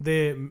linked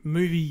their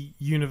movie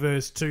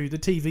universe to the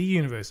TV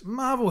universe.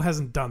 Marvel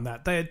hasn't done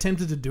that. They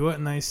attempted to do it,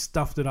 and they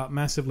stuffed it up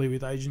massively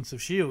with Agents of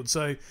S.H.I.E.L.D.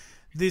 So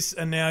this,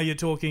 and now you're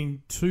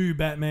talking two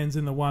Batmans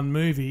in the one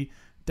movie.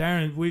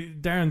 Darren's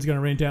going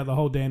to rent out the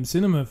whole damn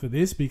cinema for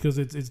this because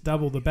it's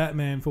double the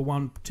Batman for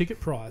one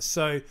ticket price.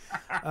 So,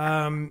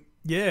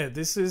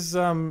 this is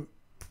going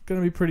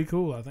to be pretty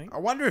cool, I think. I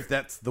wonder if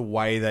that's the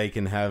way they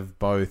can have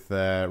both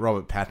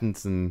Robert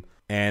Pattinson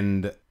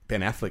and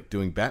Ben Affleck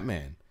doing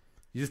Batman.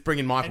 You just bring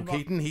in Michael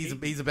Keaton. He's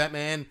a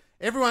Batman.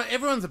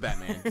 Everyone's a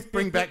Batman. Just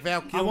bring back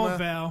Val Kilmer. I want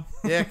Val.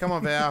 Yeah, come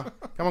on, Val.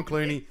 Come on,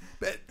 Clooney.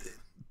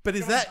 But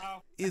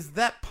is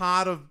that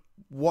part of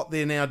what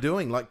they're now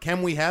doing? Like,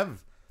 can we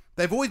have?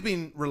 They've always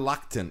been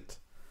reluctant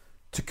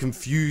to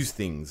confuse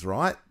things,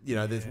 right?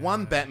 There's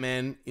one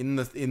Batman in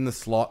the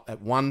slot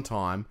at one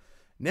time.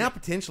 Now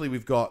potentially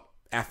we've got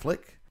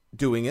Affleck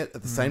doing it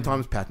at the same time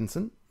as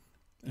Pattinson.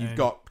 You've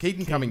got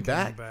Keaton coming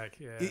back.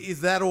 Yeah.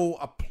 Is that all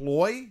a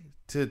ploy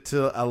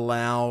to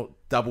allow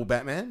double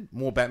Batman,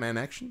 more Batman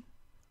action?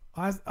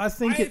 I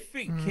think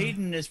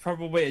Keaton is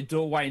probably a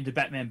doorway into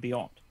Batman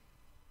Beyond.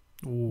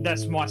 Ooh.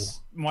 That's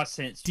my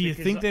sense. Do you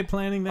think they're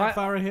planning that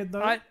far ahead,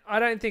 though? I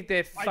don't think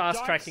they're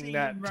fast tracking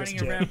that.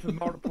 Running around for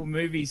multiple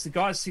movies. The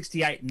guy's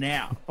 68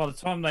 now. By the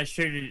time they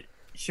shoot it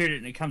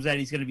and it comes out,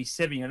 he's going to be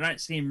 70. I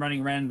don't see him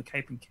running around in the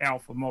cape and cowl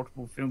for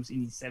multiple films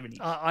in his 70s.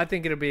 I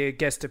think it'll be a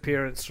guest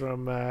appearance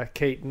from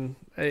Keaton.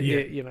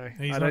 You know,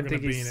 he's I not don't going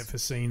think to be in it for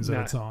scenes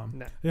at a time.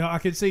 No. Yeah, I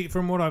could see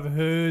from what I've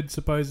heard.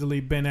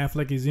 Supposedly Ben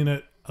Affleck is in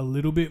it a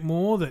little bit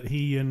more. That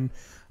he and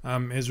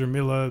Ezra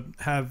Miller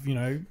have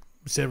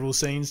several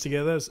scenes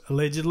together.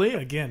 Allegedly,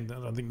 again, I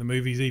don't think the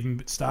movie's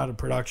even started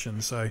production.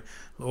 So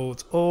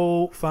it's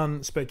all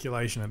fun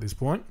speculation at this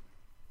point.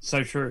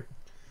 So true.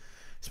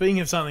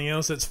 Speaking of something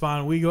else that's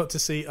fun, we got to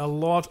see a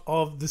lot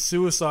of the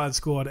Suicide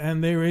Squad,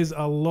 and there is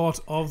a lot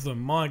of them.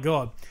 My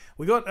God,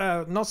 we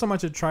got not so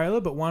much a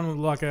trailer, but one with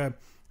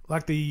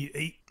like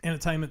the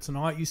Entertainment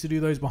Tonight used to do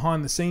those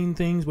behind the scene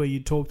things where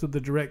you'd talk to the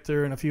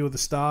director and a few of the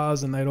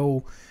stars, and they'd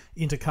all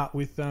intercut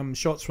with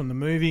shots from the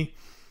movie.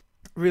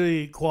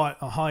 Really quite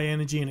a high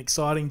energy and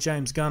exciting.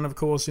 James Gunn, of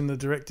course, in the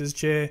director's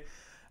chair.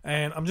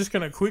 And I'm just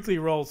going to quickly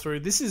roll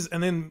through.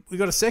 And then we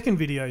got a second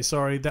video,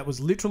 that was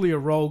literally a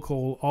roll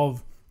call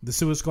of the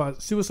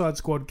Suicide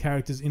Squad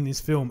characters in this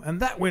film.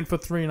 And that went for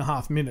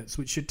 3.5 minutes,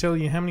 which should tell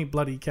you how many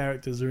bloody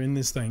characters are in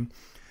this thing.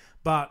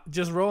 But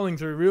just rolling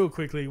through real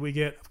quickly, we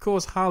get, of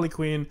course, Harley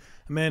Quinn,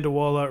 Amanda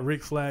Waller,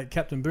 Rick Flag,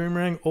 Captain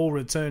Boomerang, all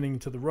returning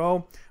to the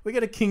role. We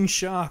get a King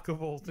Shark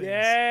of all things.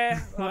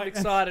 Yeah, I'm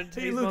excited.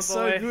 He looks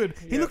so good.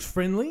 He looks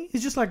friendly.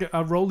 He's just like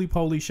a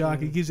roly-poly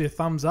shark. He gives you a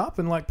thumbs up,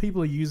 and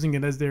people are using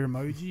it as their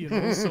emoji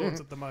and all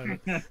sorts at the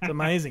moment. It's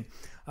amazing.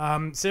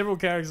 Several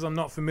characters I'm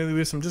not familiar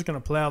with, so I'm just going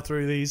to plow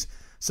through these.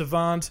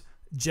 Savant,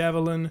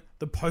 Javelin,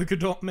 the Polka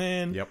Dot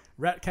Man,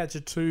 Ratcatcher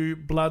 2,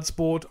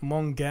 Bloodsport,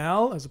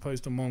 Mongal as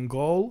opposed to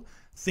Mongol,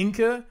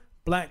 Thinker,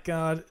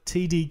 Blackguard,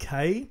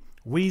 TDK,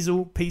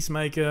 Weasel,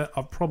 Peacemaker.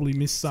 I've probably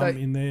missed some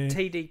in there.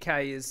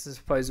 TDK is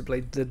supposedly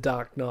the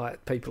Dark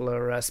Knight. People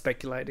are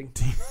speculating.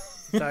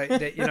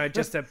 So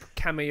just a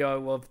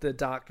cameo of the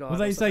Dark Knight.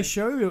 Well, they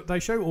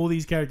show all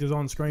these characters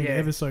on screen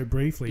ever so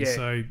briefly. Yeah.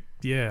 So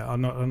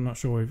I'm not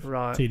sure if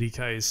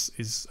TDK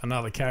is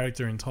another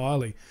character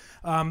entirely.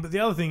 But the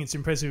other thing that's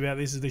impressive about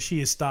this is the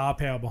sheer star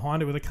power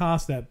behind it. With a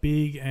cast that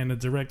big and a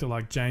director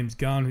like James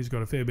Gunn, who's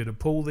got a fair bit of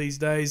pull these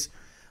days.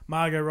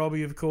 Margot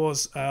Robbie, of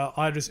course,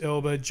 Idris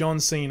Elba, John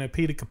Cena,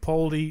 Peter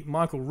Capaldi,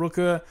 Michael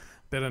Rooker,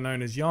 better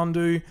known as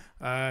Yondu,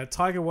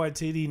 Taika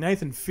Waititi,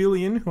 Nathan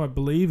Fillion, who I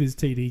believe is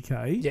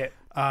TDK.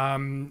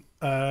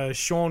 Yeah.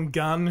 Sean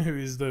Gunn, who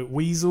is the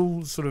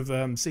Weasel sort of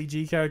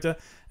CG character,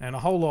 and a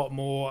whole lot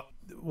more.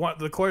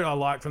 The quote I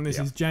like from this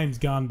is James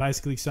Gunn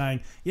basically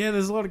saying,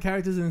 there's a lot of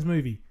characters in this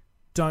movie.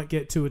 Don't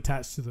get too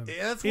attached to them.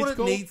 Yeah, that's what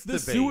it needs to be. The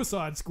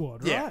Suicide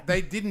Squad, right? Yeah,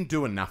 they didn't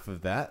do enough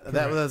of that. Correct.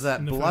 That was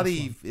that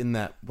bloody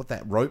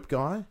that rope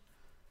guy.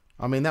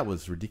 I mean, that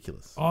was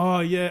ridiculous. Oh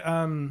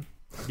yeah,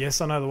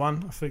 yes, I know the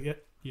one. I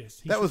forget.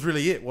 Yes, that was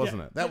really it,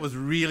 wasn't it? That was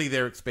really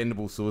their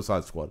expendable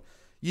Suicide Squad.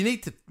 You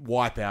need to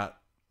wipe out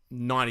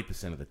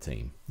 90% of the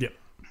team. Yep.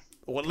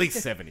 Or at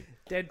least 70.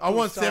 I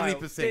want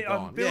 70%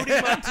 gone. I'm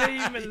building my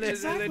team and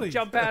then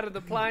jump out of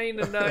the plane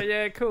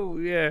and cool,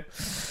 yeah,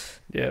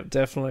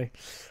 definitely.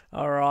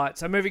 All right,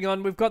 so moving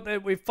on,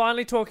 we're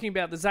finally talking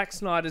about the Zack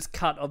Snyder's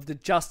cut of the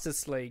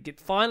Justice League.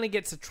 It finally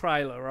gets a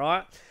trailer,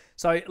 right?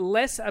 So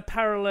less a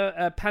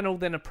panel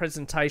than a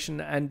presentation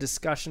and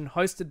discussion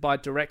hosted by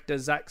director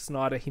Zack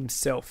Snyder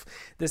himself.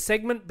 The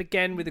segment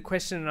began with the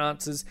question and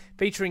answers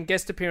featuring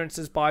guest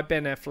appearances by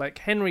Ben Affleck,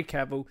 Henry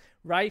Cavill,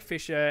 Ray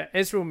Fisher,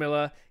 Ezra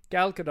Miller,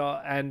 Gal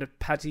Gadot and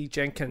Patty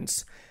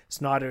Jenkins.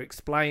 Snyder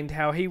explained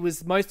how he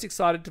was most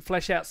excited to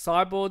flesh out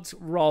Cyborg's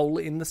role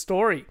in the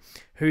story,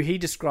 who he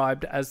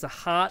described as the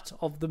heart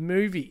of the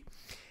movie.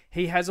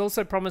 He has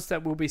also promised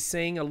that we'll be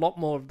seeing a lot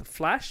more of The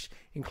Flash,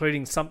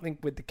 including something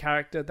with the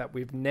character that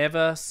we've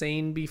never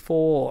seen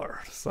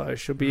before. So it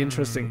should be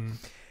interesting.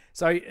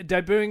 So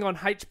debuting on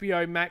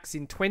HBO Max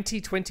in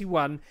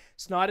 2021,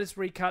 Snyder's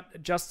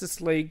recut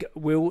Justice League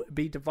will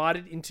be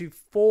divided into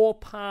 4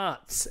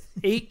 parts,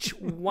 each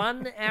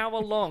 1 hour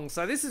long.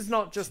 So this is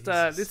not just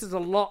this is a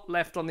lot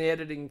left on the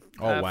editing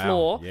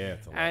floor. Yeah,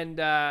 it's a lot. And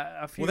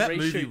a few that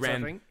reshoots, movie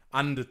ran I think.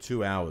 under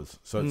 2 hours,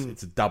 so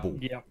it's a double.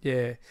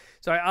 Yeah.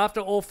 So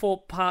after all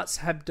 4 parts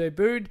have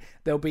debuted,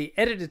 they'll be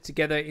edited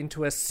together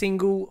into a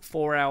single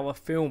 4-hour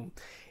film,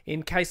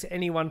 in case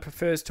anyone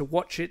prefers to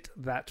watch it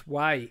that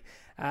way.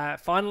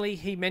 Finally,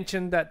 he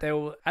mentioned that they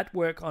were at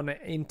work on an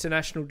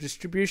international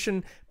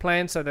distribution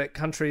plan so that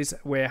countries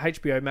where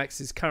HBO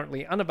Max is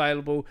currently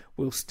unavailable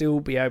will still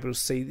be able to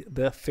see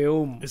the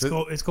film.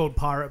 It's called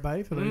Pirate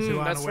Bay, for those who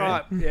aren't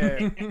aware. That's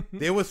right, yeah.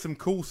 There were some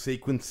cool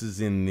sequences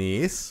in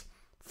this.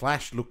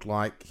 Flash looked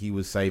like he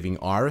was saving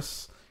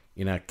Iris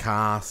in a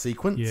car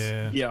sequence.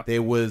 Yeah.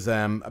 There was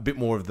a bit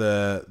more of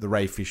the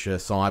Ray Fisher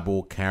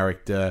cyborg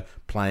character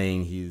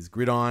playing his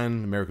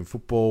gridiron, American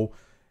football.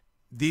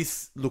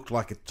 This looked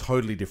like a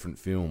totally different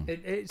film.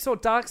 It's all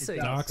Dark Seed.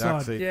 Dark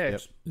Dark Side. Seed, Yeah. yep.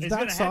 Is It's Dark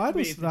gonna have Side to or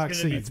be if it's Dark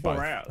gonna be Seed?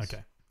 4 hours.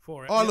 Okay.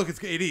 4 hours. Oh, look,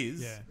 it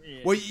is. Yeah.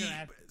 Well, it's gonna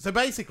have to- so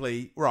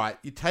basically, right,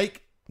 you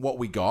take what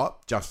we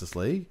got, Justice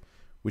League,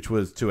 which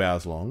was 2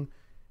 hours long.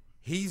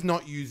 He's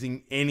not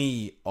using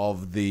any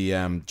of the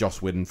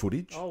Joss Whedon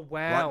footage. Oh,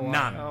 wow. Right?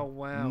 None. Oh,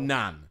 wow.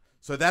 None.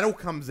 So that all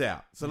comes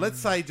out. So let's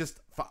say, just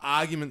for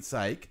argument's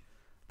sake,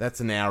 that's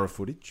an hour of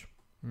footage.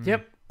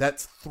 Yep.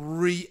 That's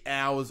 3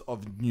 hours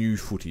of new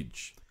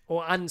footage.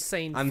 Or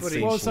unseen Unseen.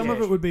 footage. Well, some of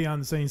Yeah. it would be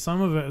unseen. Some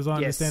of it, as I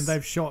Yes. understand,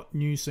 they've shot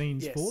new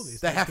scenes Yes. for this.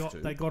 They have got, to.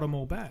 They got them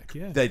all back.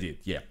 Yeah. They did,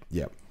 yeah.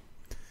 Yeah,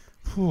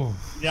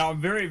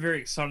 I'm very, very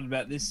excited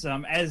about this.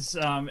 As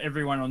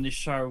everyone on this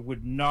show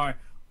would know,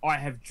 I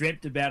have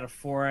dreamt about a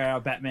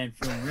 4-hour Batman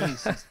film really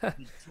since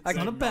It's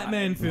not a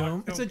Batman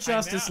film. It's a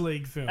Justice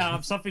League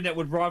film. Something that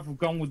would rival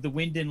Gone with the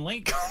Wind and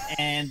Link,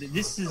 and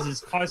this is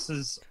as close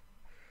as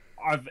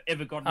I've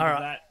ever gotten to All right.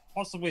 that.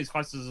 Possibly as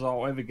close as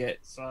I'll ever get.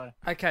 So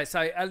Okay,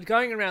 so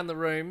going around the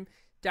room,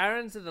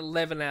 Darren's at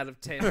 11 out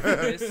of 10 for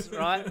this,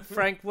 right?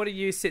 Frank, what are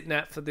you sitting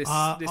at for this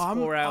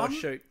 4-hour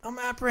shoot? I'm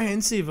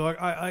apprehensive. Like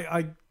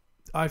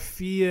I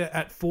fear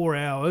at 4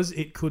 hours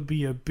it could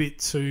be a bit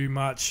too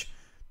much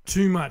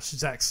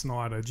Zack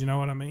Snyder. Do you know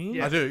what I mean?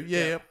 I do,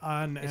 yeah.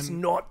 And It's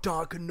not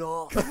dark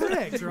enough.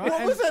 correct, right?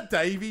 What was that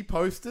Davey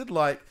posted?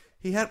 Like,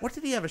 he had, what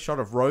did he have, a shot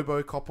of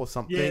RoboCop or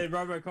something? yeah,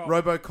 RoboCop.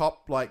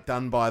 RoboCop, like,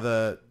 done by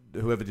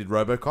whoever did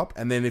RoboCop,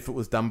 and then if it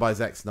was done by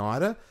Zack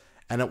Snyder,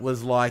 and it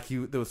was like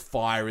there was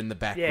fire in the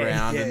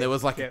background, yeah, and there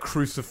was like yeah. a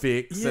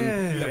crucifix, Yeah.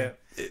 and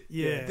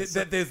Yeah.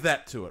 there's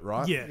that to it,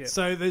 right? Yeah.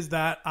 So there's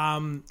that.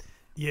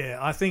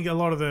 I think a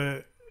lot of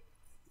a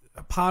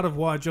part of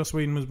why Joss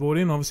Whedon was brought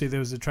in, obviously there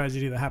was a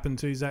tragedy that happened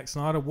to Zack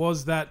Snyder,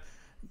 was that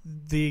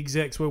the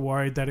execs were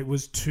worried that it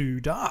was too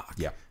dark.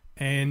 Yeah.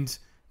 And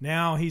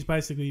now he's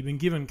basically been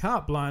given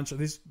carte blanche.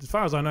 This, as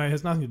far as I know, it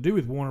has nothing to do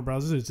with Warner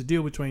Brothers. It's a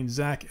deal between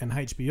Zack and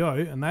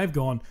HBO, and they've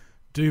gone,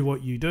 do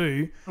what you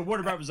do. But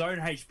Warner Brothers own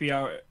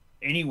HBO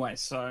anyway,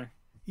 so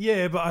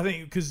Yeah, but I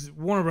think because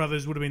Warner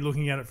Brothers would have been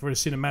looking at it for a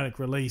cinematic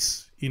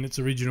release in its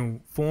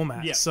original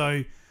format. Yeah.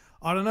 So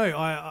I don't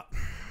know.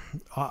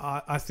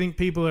 I think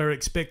people are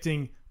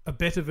expecting a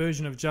better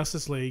version of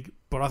Justice League,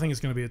 but I think it's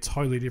going to be a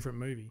totally different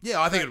movie.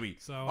 Yeah, I think it'll be.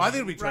 So, I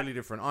think it'll be totally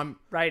different.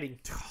 Rating.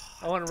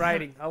 I want a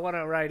rating. I want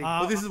a rating.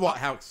 Well, this is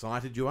how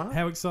excited you are.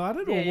 How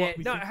excited or yeah. what?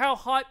 we No, think? how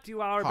hyped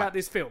you are about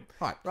this film.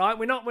 Hyped. Right?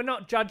 We're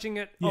not judging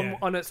it Yeah.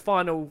 on its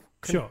final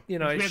Sure. We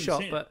haven't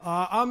shot, seen it. but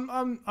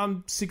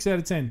I'm 6 out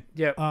of 10.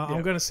 Yeah,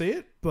 I'm going to see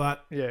it,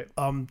 but yeah.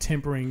 I'm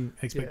tempering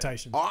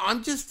expectations.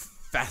 I'm just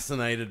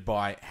fascinated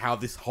by how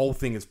this whole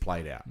thing has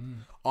played out.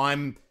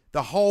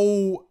 The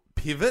whole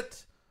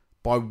pivot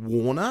by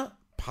Warner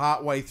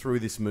partway through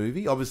this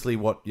movie. Obviously,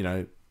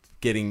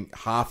 getting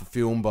half a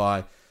film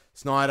by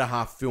Snyder,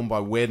 half a film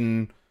by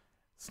Whedon.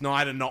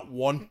 Snyder not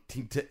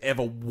wanting to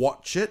ever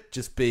watch it,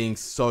 just being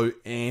so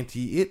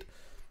anti it,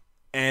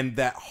 and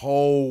that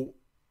whole.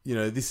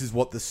 This is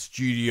what the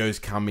studios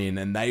come in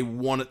and they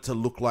want it to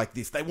look like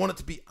this. They want it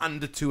to be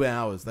under 2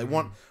 hours. They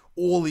want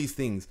all these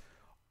things.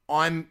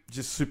 I'm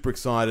just super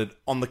excited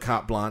on the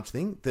carte blanche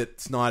thing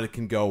that Snyder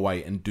can go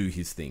away and do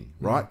his thing,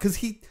 right? Because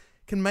he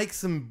can make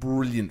some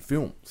brilliant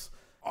films.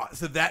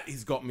 So that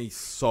has got me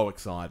so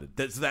excited.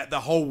 That's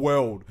the whole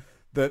world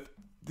that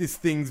this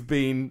thing's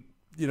been,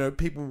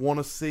 people want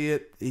to see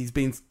it. He's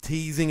been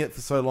teasing it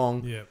for so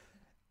long. Yeah.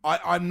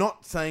 I'm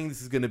not saying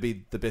this is going to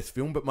be the best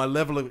film, but my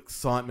level of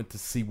excitement to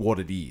see what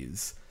it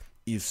is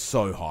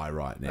so high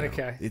right now.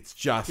 Okay. It's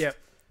just... Yep.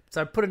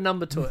 So put a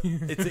number to it.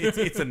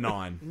 It's a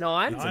 9. 9?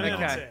 Nine out of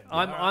Okay.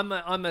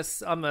 10.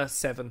 I'm a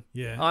 7.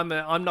 Yeah.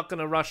 I'm not going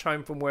to rush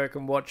home from work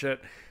and watch it.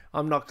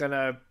 I'm not going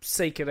to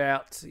seek it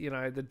out,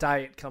 the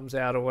day it comes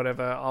out or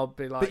whatever. I'll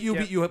be like... But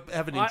you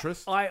have an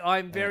interest.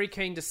 I'm very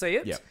keen to see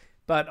it. Yep.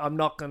 But I'm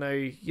not going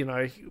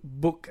to,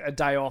 book a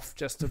day off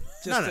just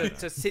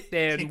to sit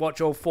there and watch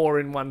all 4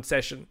 in one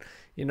session.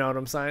 You know what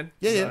I'm saying?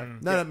 Yeah.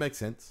 That makes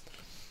sense.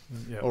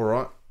 Yep. All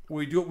right.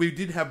 We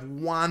did have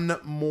one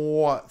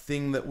more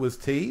thing that was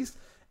teased,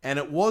 and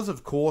it was,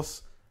 of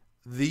course,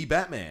 The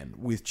Batman,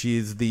 which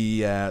is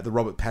the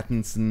Robert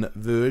Pattinson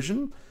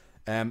version.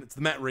 It's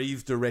the Matt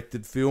Reeves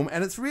directed film,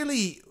 and it's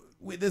really...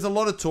 There's a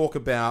lot of talk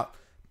about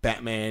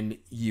Batman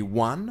Year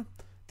 1.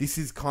 This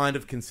is kind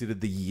of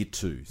considered the Year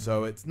 2.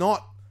 So it's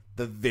not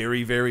the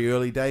very, very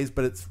early days,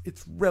 but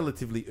it's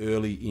relatively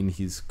early in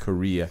his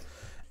career.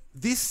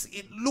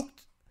 It looked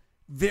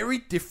very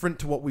different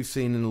to what we've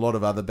seen in a lot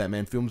of other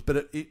Batman films,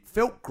 but it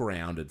felt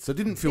grounded, so it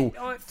didn't feel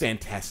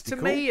fantastical.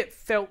 To me, it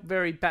felt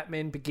very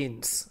Batman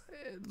Begins.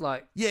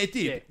 Yeah, it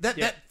did.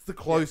 That's the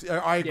close.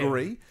 I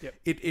agree.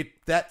 Yep.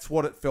 That's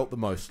what it felt the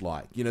most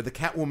like. The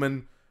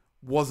Catwoman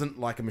wasn't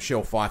like a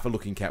Michelle Pfeiffer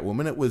looking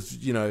Catwoman. It was,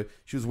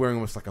 she was wearing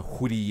almost like a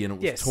hoodie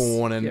and it was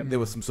torn and there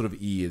was some sort of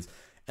ears.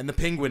 And the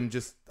Penguin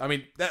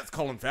that's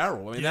Colin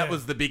Farrell. That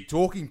was the big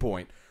talking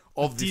point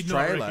of this Did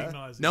not trailer.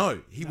 recognise him.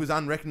 No, he was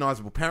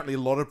unrecognisable. Apparently, a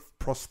lot of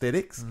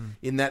prosthetics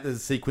in that. There's a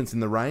sequence in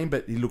the rain,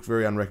 but he looked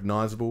very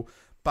unrecognisable.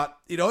 But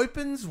it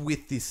opens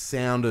with this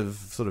sound of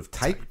sort of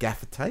tape,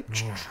 gaffer tape.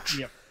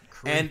 Yep.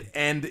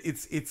 And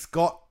it's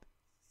got...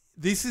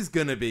 This is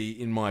going to be,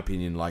 in my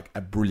opinion, like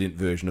a brilliant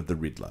version of the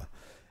Riddler.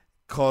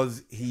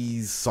 Because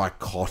he's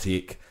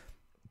psychotic,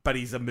 but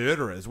he's a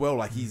murderer as well.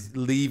 Like, he's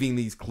leaving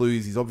these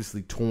clues. He's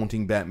obviously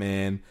taunting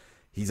Batman.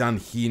 He's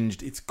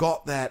unhinged. It's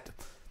got that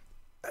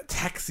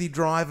Taxi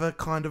Driver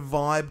kind of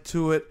vibe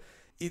to it.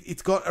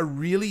 It's got a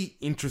really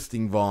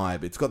interesting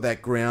vibe. It's got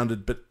that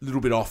grounded but a little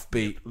bit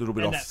offbeat, a little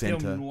bit And off that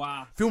center.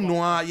 Film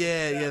noir.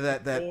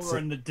 That Or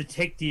and the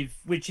detective,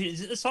 which is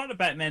a side of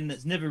Batman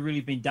that's never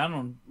really been done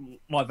on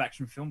live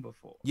action film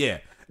before. Yeah,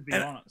 To be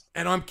honest.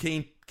 And I'm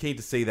keen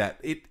to see that.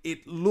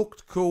 It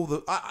looked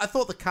cool. I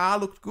thought the car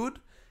looked good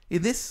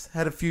in this.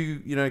 Had a few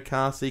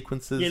car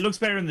sequences. Yeah, it looks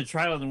better in the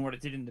trailer than what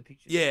it did in the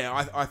picture.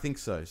 Yeah, I think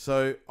so.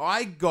 So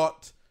I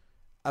got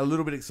a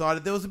little bit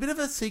excited. There was a bit of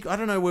a sequence. I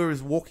don't know where he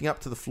was walking up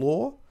to the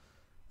floor,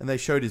 and they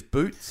showed his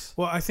boots.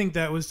 Well, I think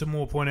that was to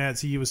more point out.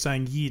 So you were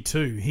saying year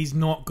 2. He's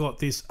not got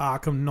this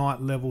Arkham Knight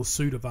level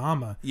suit of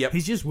armor. Yep.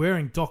 He's just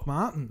wearing Doc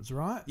Martens,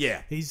 right?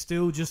 Yeah. He's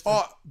still just. Do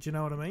you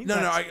know what I mean? No,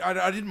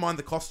 I didn't mind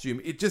the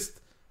costume. It just...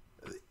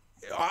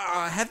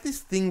 I have this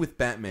thing with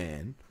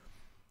Batman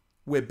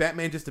where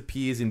Batman just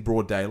appears in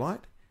broad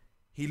daylight.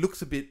 He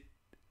looks a bit...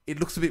 It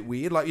looks a bit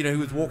weird. Like, he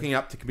was walking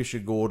up to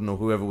Commissioner Gordon or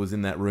whoever was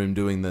in that room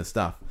doing the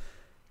stuff.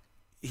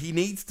 He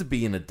needs to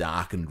be in a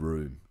darkened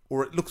room.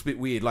 Or it looks a bit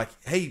weird. Like,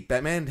 hey,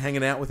 Batman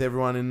hanging out with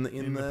everyone in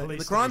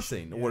the crime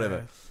scene or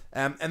whatever.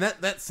 And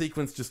that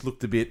sequence just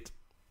looked a bit...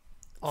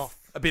 Off.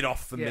 A bit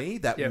off for me,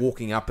 that Yep.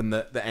 walking up and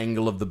the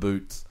angle of the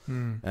boots.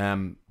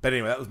 But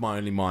anyway, that was my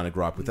only minor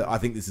gripe with it. I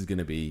think this is going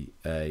to be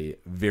a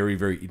very,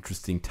 very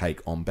interesting take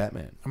on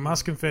Batman. I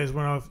must confess,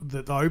 when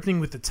the opening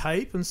with the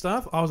tape and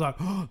stuff, I was like,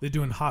 oh, they're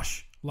doing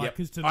Hush. Like,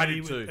 because to I me,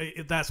 did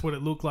too. that's what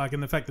it looked like,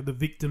 and the fact that the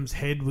victim's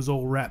head was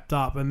all wrapped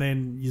up, and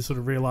then you sort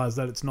of realise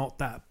that it's not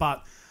that.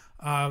 But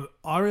I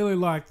really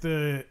like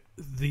the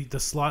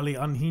slightly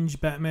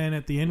unhinged Batman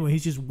at the end, where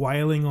he's just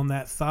wailing on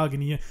that thug,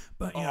 and he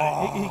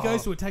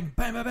goes to attack him,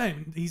 bang, bang,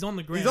 bang. He's on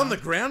the ground. He's on the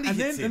ground. And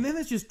then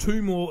there's just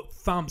 2 more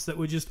thumps that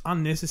were just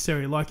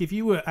unnecessary. Like, if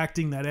you were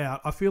acting that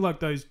out, I feel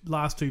like those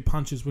last 2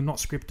 punches were not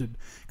scripted,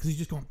 because he's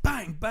just gone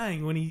bang,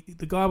 bang when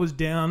the guy was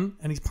down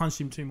and he's punched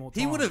him 2 more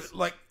times. He would have,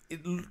 like,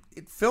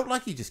 it felt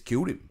like he just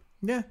killed him.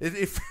 Yeah.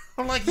 It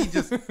felt like he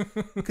just...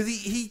 Because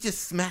he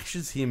just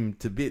smashes him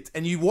to bits.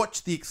 And you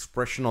watch the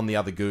expression on the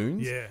other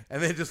goons. Yeah.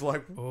 And they're just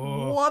like,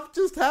 what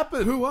just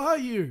happened? Who are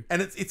you?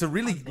 And it's a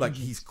really... Like,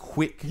 he's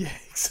quick. Yeah,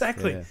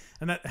 exactly. Yeah.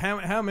 And that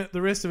how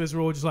the rest of us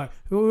were all just like,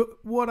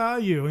 what are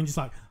you? And just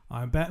like,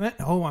 I'm Batman.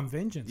 Oh, I'm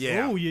Vengeance.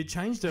 Yeah. Oh, you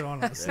changed it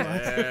on us.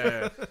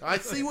 Yeah. I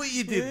see what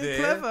you did there.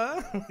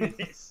 Clever.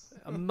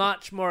 I'm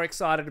much more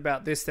excited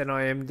about this than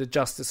I am the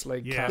Justice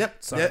League Yeah. cut. Yep.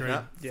 So,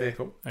 Fair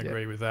call. I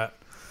agree with that.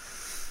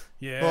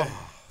 Yeah.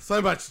 Oh,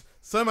 so much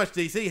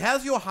DC.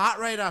 How's your heart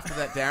rate after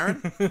that,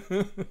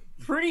 Darren?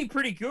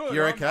 Pretty good.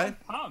 You're okay? I'm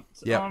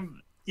pumped. Yep.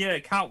 Yeah,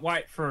 can't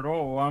wait for it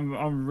all.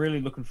 I'm really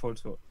looking forward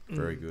to it.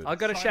 Very good. I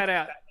got to shout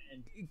out.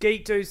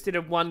 Geek Dudes did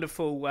a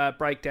wonderful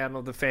breakdown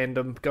of the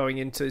fandom, going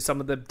into some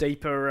of the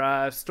deeper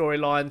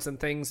storylines and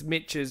things.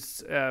 Mitch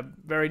is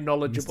very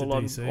knowledgeable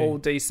on DC. all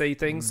DC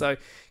things, so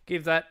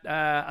give that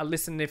a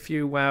listen if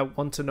you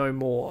want to know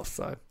more.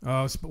 So,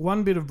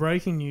 one bit of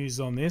breaking news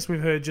on this.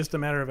 We've heard just a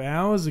matter of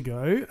hours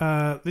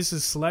ago. This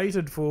is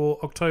slated for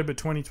October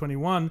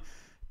 2021.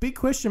 Big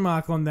question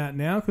mark on that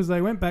now, because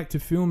they went back to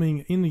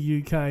filming in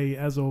the UK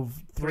as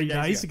of 3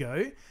 days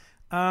ago.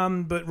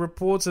 But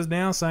reports are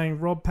now saying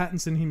Rob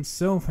Pattinson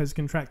himself has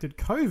contracted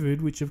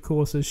COVID, which of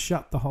course has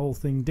shut the whole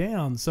thing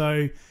down.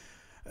 So,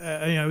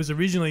 it was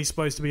originally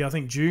supposed to be, I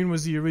think June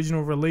was the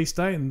original release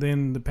date, and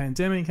then the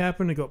pandemic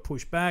happened, it got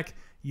pushed back.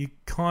 You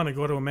kind of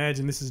got to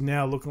imagine this is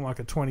now looking like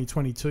a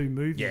 2022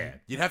 movie. Yeah,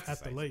 you'd have to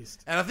at the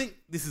least. And I think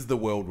this is the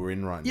world we're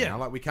in right Yeah. now.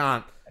 Like, we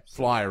can't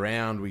fly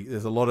around.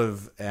 There's a lot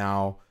of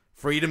our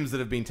freedoms that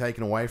have been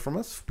taken away from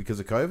us because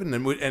of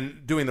COVID,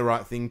 and doing the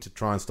right thing to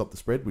try and stop the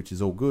spread, which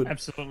is all good.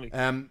 Absolutely.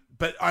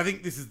 But I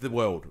think this is the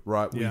world,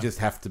 right? We just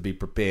have to be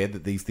prepared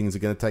that these things are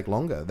going to take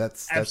longer.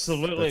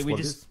 Absolutely. That's We what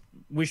it just is.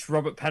 wish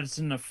Robert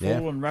Pattinson a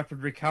full and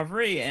rapid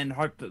recovery, and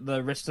hope that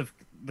the rest of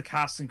the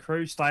cast and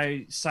crew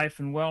stay safe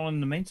and well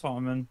in the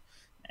meantime,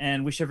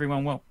 and wish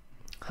everyone well.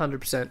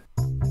 100%.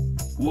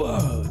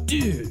 Whoa,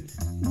 dude.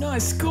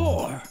 Nice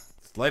score.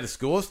 It's latest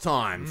scores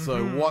time.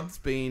 So what's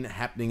been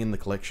happening in the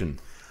collection?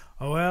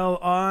 Well,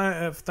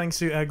 thanks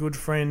to our good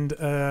friend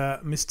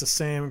Mr.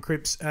 Sam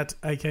Cripps at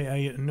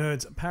aka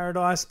Nerds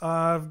Paradise,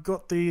 I've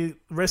got the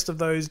rest of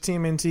those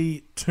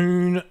TMNT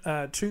Toon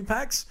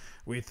 2-packs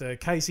with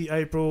Casey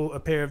April, A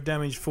Pair of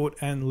Damaged Foot,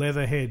 and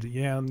Leatherhead.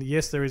 Yeah, and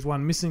yes, there is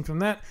one missing from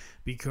that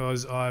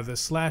because either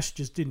Slash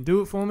just didn't do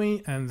it for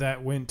me, and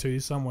that went to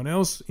someone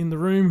else in the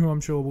room who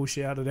I'm sure will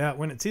shout it out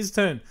when it's his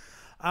turn.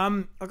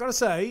 I've got to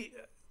say,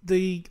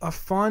 I'm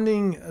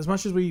finding, as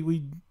much as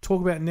we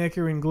talk about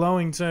NECA in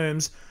glowing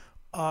terms,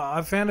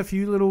 I found a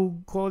few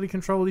little quality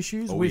control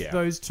issues with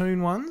those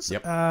Toon ones.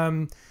 Yep.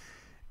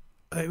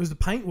 It was the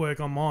paintwork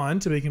on mine,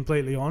 to be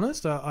completely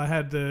honest. I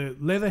had the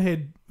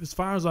Leatherhead, as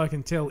far as I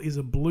can tell, is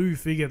a blue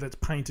figure that's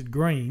painted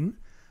green,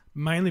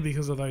 mainly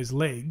because of those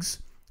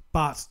legs.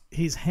 But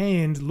his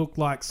hand looked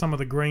like some of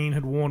the green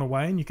had worn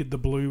away, and the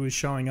blue was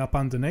showing up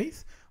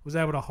underneath. Was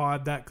able to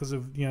hide that because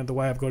of the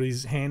way I've got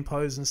his hand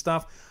pose and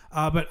stuff.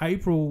 But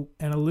April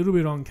and a little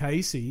bit on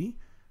Casey,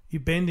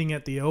 you're bending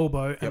at the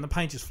elbow, and the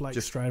paint just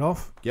flakes straight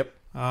off. Yep.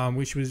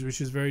 Which was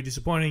very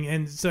disappointing,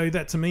 and so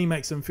that to me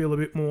makes them feel a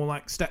bit more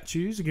like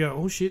statues. You go,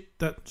 oh shit,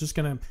 that's just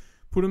gonna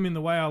put them in the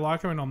way I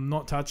like them, and I'm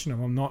not touching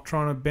them. I'm not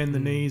trying to bend the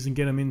knees and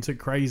get them into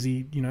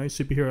crazy,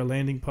 superhero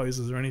landing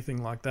poses or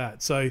anything like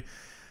that. So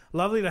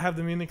lovely to have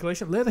them in the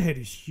collection. Leatherhead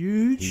is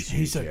huge.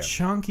 He's a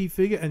chunky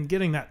figure, and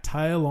getting that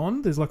tail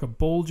on, there's like a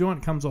ball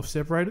joint comes off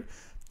separated.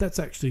 That's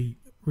actually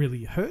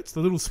really hurts. The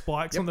little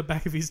spikes on the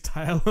back of his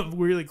tail are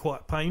really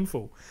quite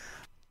painful.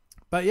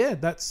 But yeah,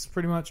 that's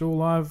pretty much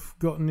all I've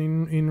gotten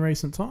in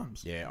recent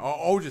times. Yeah,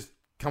 I'll just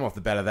come off the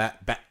back of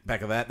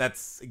that.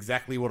 That's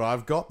exactly what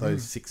I've got,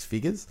 those 6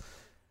 figures.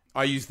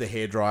 I used the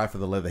hairdryer for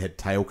the Leatherhead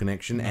tail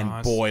connection,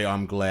 and boy,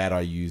 I'm glad I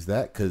used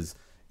that, because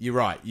you're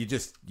right.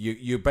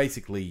 You're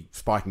basically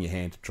spiking your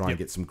hand to try and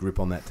get some grip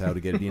on that tail to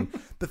get it in.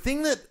 The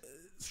thing that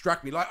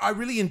struck me, like, I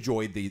really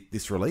enjoyed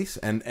this release,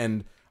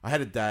 and I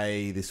had a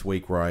day this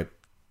week where I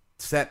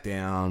sat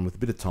down with a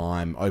bit of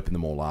time, opened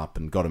them all up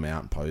and got them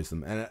out and posed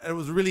them. And it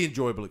was a really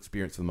enjoyable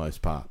experience for the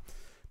most part.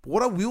 But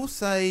what I will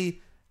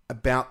say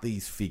about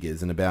these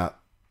figures, and about,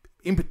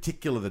 in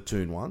particular, the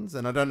Toon ones,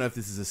 and I don't know if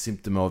this is a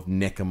symptom of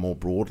NECA more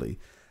broadly,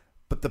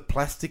 but the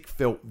plastic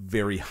felt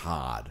very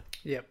hard.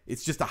 Yep.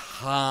 It's just a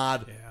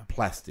hard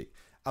plastic.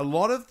 A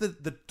lot of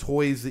the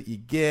toys that you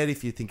get,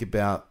 if you think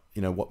about,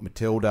 what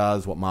Mattel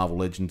does, what Marvel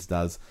Legends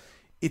does,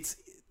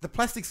 the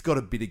plastic's got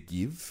a bit of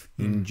give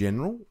in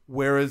general,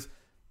 whereas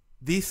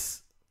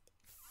this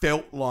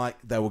felt like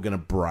they were going to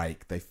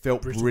break. They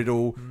felt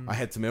brittle. I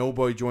had some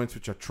elbow joints,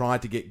 which I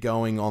tried to get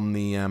going on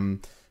the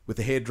with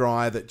the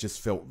hairdryer, that just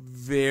felt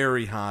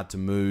very hard to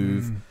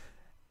move.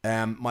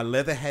 My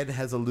Leatherhead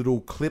has a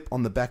little clip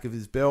on the back of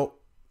his belt.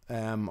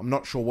 I'm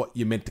not sure what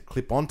you meant to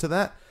clip onto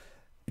that.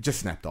 It just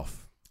snapped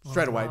off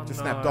straight away. Just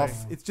snapped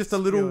off. It's just a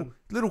little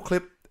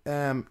clip.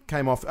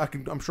 Came off.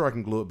 I'm sure I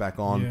can glue it back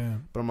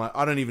on. But I'm like,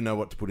 I don't even know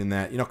what to put in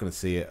that. You're not going to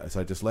see it,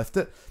 so I just left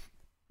it.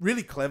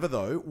 Really clever,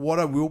 though. What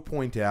I will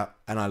point out,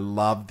 and I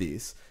love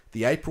this,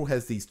 the April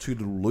has these 2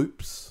 little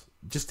loops,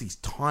 just these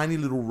tiny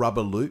little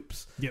rubber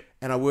loops. Yep.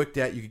 And I worked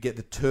out you could get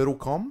the turtle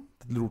com,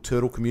 the little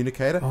turtle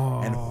communicator,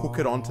 and hook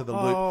it onto the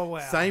loop. Wow.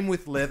 Same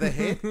with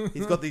Leatherhead.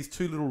 He's got these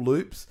 2 little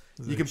loops.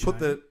 You can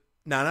put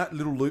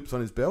little loops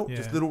on his belt,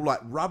 just little like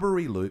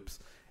rubbery loops.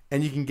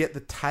 And you can get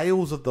the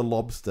tails of the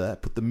lobster,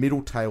 put the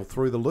middle tail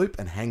through the loop,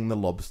 and hang the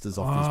lobsters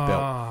off his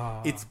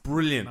belt. It's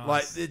brilliant. Nice.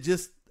 Like, they're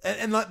just...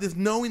 And like, there's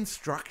no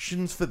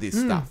instructions for this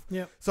stuff.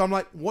 Yep. So I'm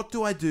like, what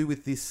do I do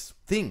with this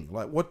thing?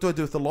 Like, what do I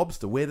do with the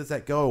lobster? Where does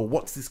that go? Or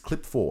what's this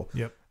clip for?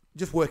 Yep.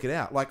 Just work it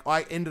out. Like,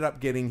 I ended up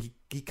getting...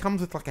 He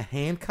comes with like a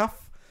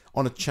handcuff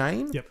on a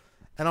chain. Yep.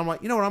 And I'm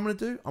like, you know what I'm going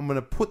to do? I'm going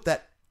to put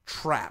that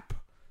trap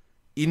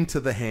into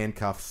the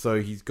handcuff,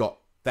 so he's got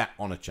that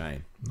on a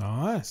chain.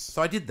 Nice. So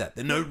I did that.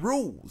 There are no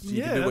rules.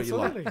 You can do what you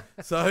like.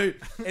 So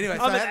anyway,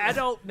 I'm an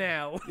adult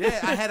now. Yeah,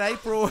 I had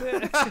April.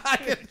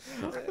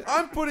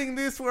 I'm putting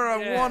this where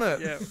I want it.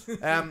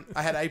 Yeah.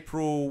 I had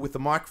April with the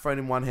microphone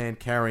in one hand,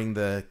 carrying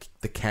the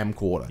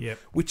camcorder,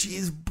 which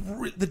is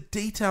the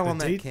detail on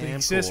that camcorder. The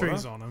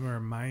accessories on them are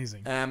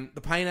amazing.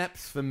 The paint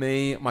apps for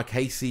me, my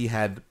Casey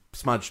had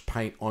smudged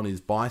paint on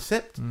his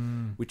bicep,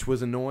 which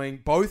was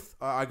annoying. Both,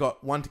 I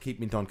got one to keep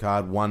mint on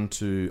card, one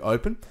to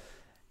open.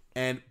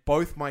 And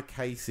both my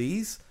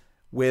Caseys,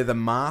 where the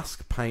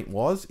mask paint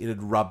was, it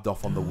had rubbed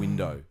off on the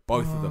window.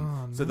 Both of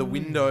them. So the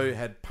window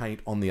had paint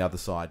on the other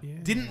side. Yeah.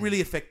 Didn't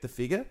really affect the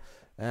figure,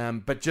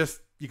 but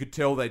just, you could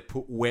tell they'd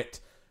put wet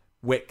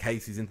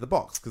Caseys into the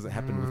box, because it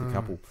happened with a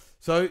couple.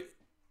 So,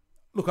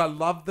 look, I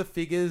love the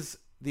figures.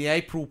 The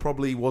April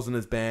probably wasn't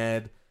as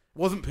bad.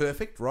 Wasn't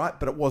perfect, right?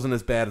 But it wasn't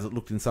as bad as it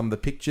looked in some of the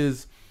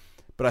pictures.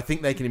 But I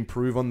think they can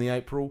improve on the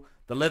April.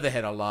 The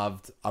Leatherhead I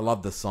loved. I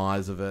loved the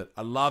size of it.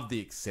 I loved the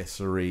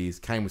accessories.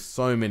 Came with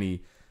so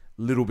many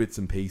little bits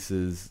and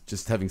pieces.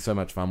 Just having so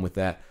much fun with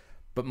that.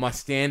 But my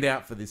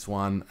standout for this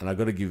one, and I've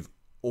got to give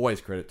always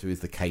credit to,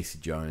 is the Casey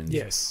Jones.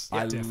 Yes.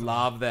 I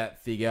love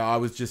that figure. I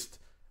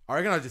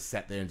reckon I just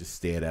sat there and just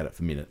stared at it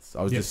for minutes.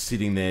 I was just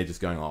sitting there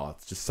just going, oh,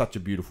 it's just such a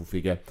beautiful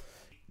figure.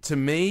 To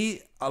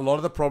me, a lot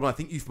of the problem, I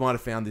think you might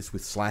have found this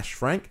with Slash,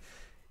 Frank,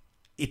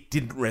 it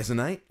didn't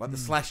resonate. Like, the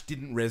Slash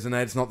didn't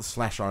resonate. It's not the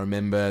Slash I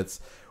remember.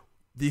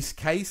 This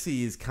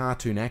Casey is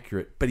cartoon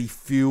accurate, but he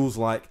feels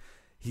like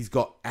he's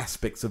got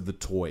aspects of the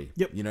toy.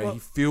 Yep. You know, he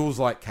feels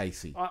like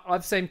Casey.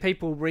 I've seen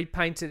people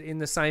repaint it in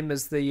the same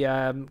as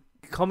the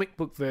comic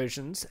book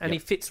versions, and he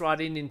fits right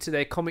into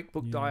their comic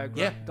book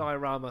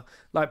diorama,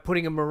 like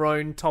putting a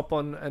maroon top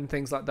on and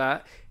things like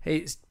that.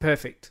 He's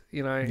perfect,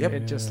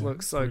 It just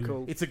looks so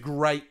cool. It's a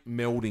great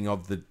melding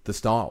of the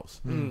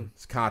styles.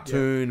 It's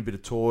cartoon, a bit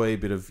of toy, a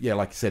bit of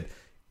like you said,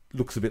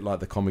 looks a bit like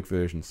the comic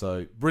version.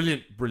 So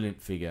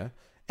brilliant figure.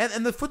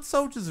 And the foot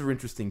soldiers are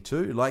interesting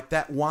too. Like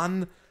that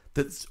one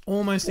that's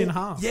almost in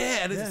half. Yeah,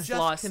 and it's just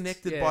sliced,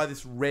 connected by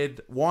this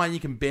red wire. You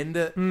can bend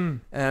it.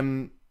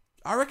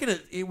 I reckon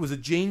it was a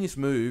genius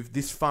move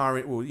this far,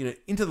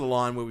 into the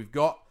line where we've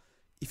got.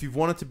 If you've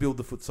wanted to build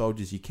the foot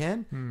soldiers, you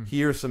can.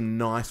 Here are some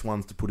nice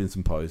ones to put in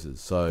some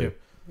poses. So,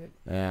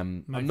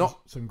 I'm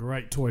not some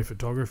great toy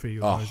photography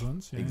with those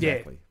ones.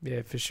 Exactly.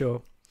 Yeah, for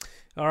sure.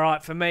 All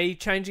right, for me,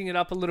 changing it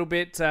up a little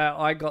bit,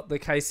 I got the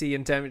Casey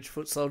and Damaged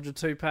Foot Soldier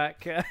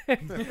 2-pack.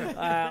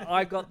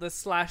 I got the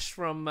Slash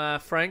from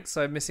Frank,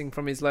 so missing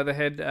from his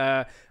Leatherhead.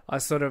 I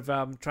sort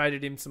of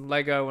traded him some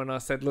Lego, and I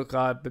said, "Look,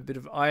 I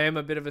am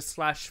a bit of a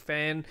Slash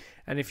fan,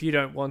 and if you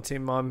don't want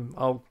him,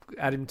 I'll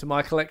add him to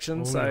my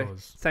collection."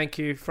 Thank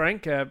you,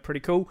 Frank. Pretty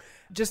cool.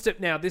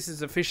 Now, this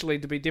is officially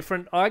to be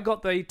different. I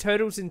got the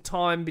Turtles in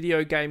Time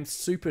video game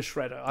Super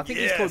Shredder. I think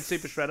it's called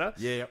Super Shredder.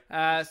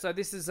 Yeah. So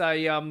this is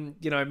a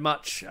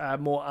much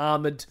more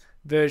armored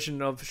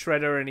version of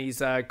Shredder, and he's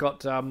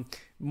got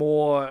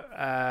more.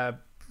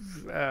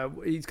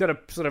 He's got a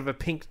sort of a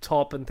pink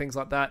top and things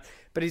like that.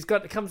 But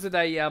it comes with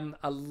a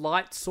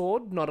light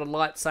sword, not a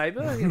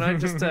lightsaber.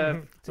 Just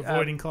to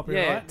avoiding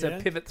copyright. To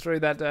pivot through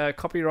that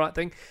copyright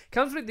thing.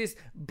 Comes with this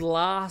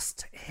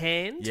blast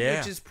hand,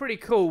 which is pretty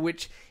cool.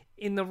 Which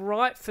in the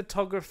right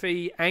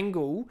photography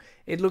angle,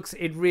 it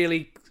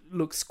really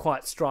looks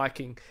quite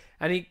striking.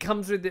 And it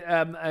comes with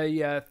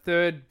a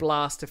third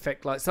blast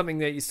effect, like something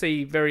that you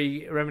see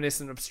very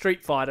reminiscent of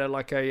Street Fighter,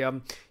 like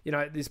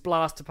this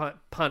blast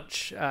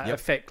punch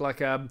effect, like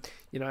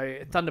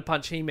Thunder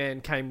Punch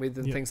He-Man came with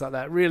and things like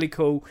that. Really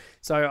cool.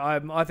 So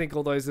I think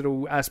all those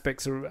little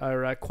aspects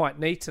are quite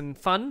neat and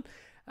fun.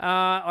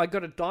 I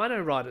got a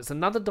Dino Riders,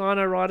 another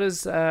Dino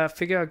Riders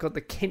figure. I got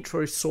the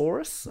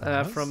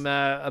Kentrosaurus from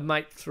a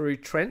mate through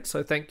Trent,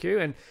 so thank you.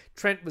 And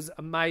Trent was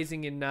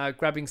amazing in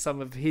grabbing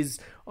some of his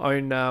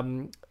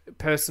own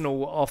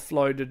personal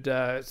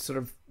offloaded sort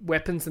of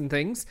weapons and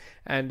things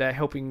and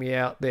helping me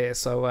out there.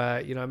 So,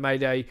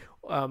 made a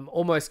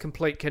almost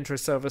complete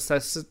Kentrosaurus.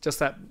 That's just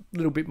that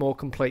little bit more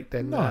complete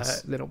than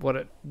what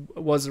it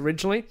was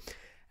originally.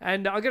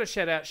 And I got a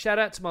shout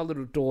out to my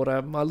little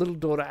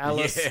daughter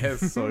Alice. Yeah,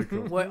 so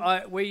cool.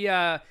 We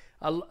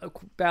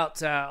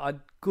about a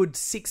good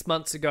 6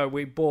 months ago,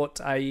 we bought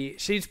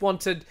she's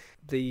wanted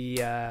the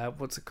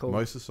what's it called?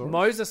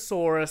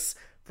 Mosasaurus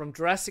from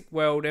Jurassic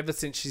World ever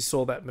since she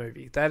saw that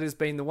movie. That has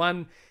been the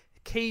one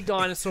key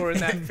dinosaur in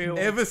that film.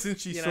 Ever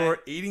since she saw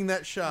it eating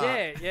that shark.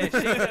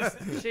 Yeah.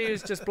 She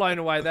was just blown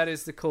away. That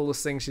is the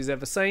coolest thing she's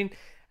ever seen.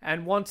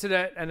 And wanted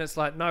it, and it's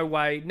like, no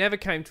way. Never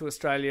came to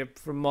Australia,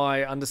 from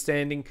my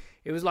understanding.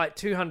 It was like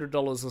 $200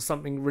 or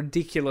something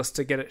ridiculous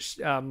to get it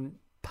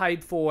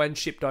paid for and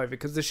shipped over,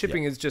 because the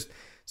shipping is just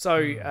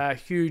so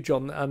huge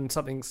on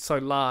something so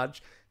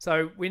large.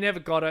 So we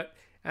never got it,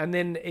 and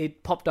then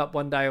it popped up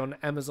one day on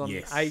Amazon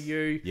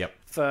AU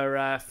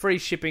for free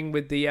shipping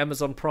with the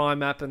Amazon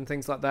Prime app and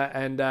things like that,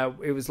 and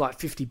it was like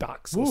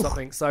 $50 or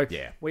something. So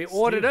we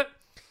ordered it,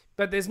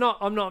 but we're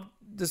not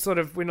the sort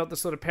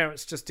of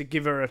parents just to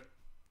give her a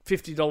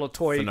 $50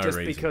 toy just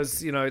reason.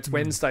 Because it's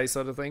Wednesday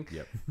sort of thing.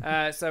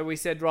 So we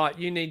said, right,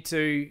 you need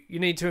to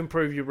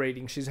improve your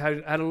reading. She's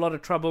had a lot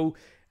of trouble,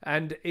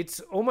 and it's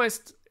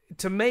almost,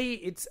 to me,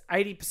 it's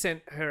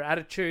 80% her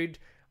attitude.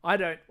 I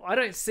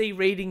don't see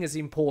reading as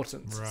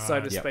important, so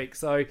to speak.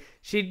 So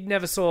she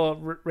never saw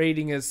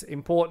reading as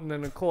important,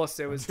 and of course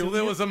there was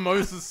there was a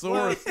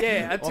Mosasaurus.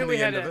 Until we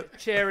had a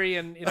cherry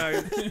and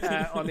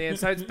on the end.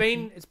 So it's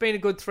been a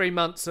good 3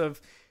 months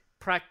of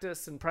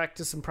practice,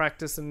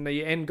 and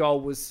the end goal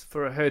was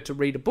for her to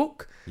read a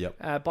book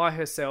by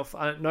herself,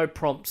 no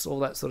prompts, all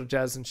that sort of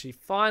jazz, and she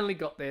finally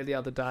got there the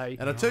other day.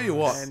 And I tell you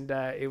what, and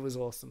it was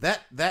awesome.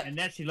 And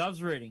now she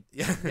loves reading.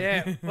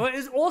 Yeah. Well, it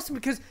was awesome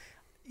because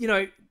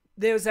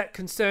there was that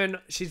concern.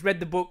 She's read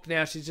the book,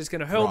 now she's just going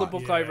to hurl the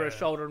book over her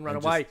shoulder and run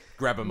away.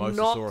 Grab a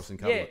Mosasaurus and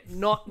cuddle it.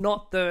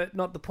 Not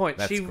the point.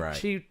 That's great.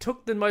 She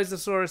took the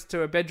Mosasaurus to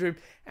her bedroom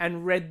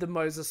and read the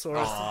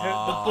Mosasaurus,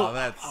 the book.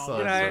 That's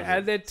so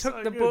and then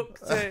took the book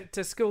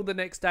to school the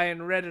next day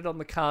and read it on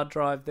the car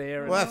drive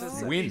there. Well,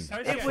 that's a win.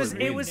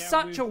 It was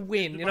such a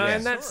win,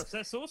 and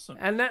that's awesome.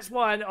 And that's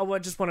why I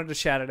just wanted to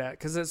shout it out,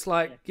 because it's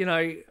like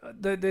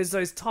there's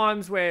those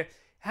times where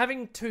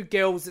having two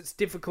girls, it's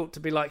difficult to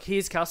be like,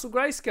 here's Castle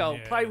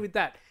Grayskull, play with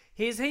that.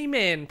 Here's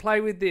He-Man, play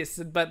with this.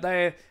 But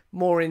they're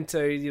more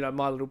into,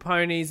 My Little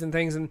Ponies and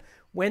things. And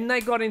when they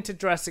got into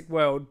Jurassic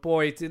World,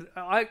 boy,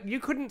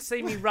 you couldn't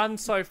see me run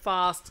so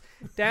fast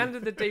down to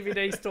the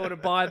DVD store to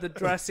buy the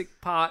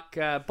Jurassic Park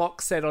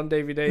box set on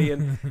DVD.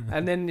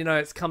 And then,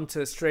 it's come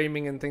to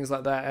streaming and things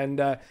like that.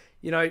 And,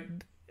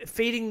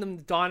 feeding them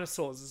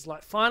dinosaurs. It's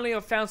like, finally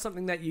I've found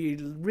something that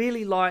you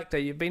really like,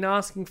 that you've been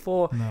asking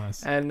for.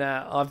 Nice. And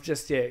I've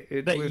just,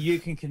 you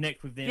can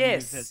connect with them.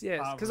 Yes.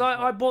 Because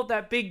I bought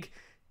that big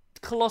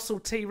colossal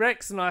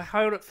T-Rex and I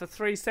held it for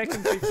 3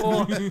 seconds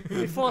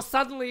before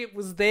suddenly it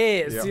was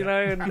theirs, and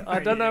I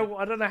don't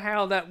know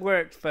how that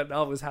worked, but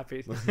I was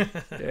happy.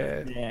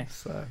 Yeah.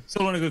 So it's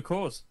all on a good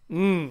cause.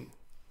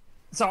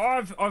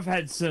 So I've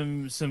had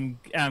some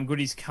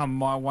goodies come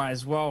my way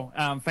as well,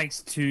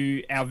 thanks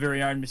to our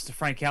very own Mr.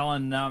 Frank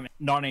Allen,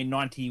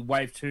 1990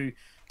 Wave 2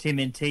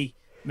 TMNT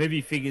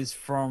movie figures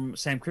from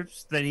Sam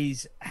Cripps that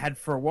he's had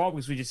for a while,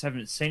 because we just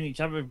haven't seen each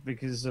other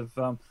because of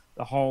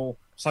the whole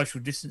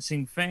social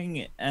distancing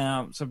thing.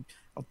 So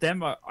of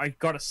them, I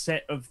got a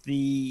set of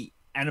the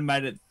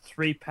animated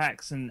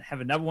 3-packs and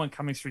have another one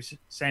coming through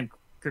Sam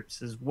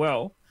Cripps as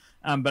well,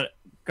 but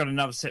got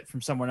another set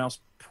from someone else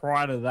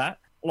prior to that.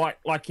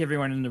 Like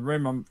everyone in the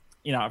room,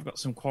 I've got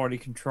some quality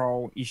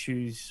control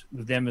issues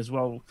with them as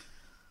well,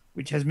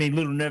 which has me a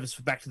little nervous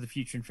for Back to the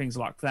Future and things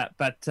like that.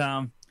 But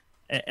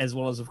as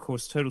well as, of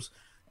course, Turtles.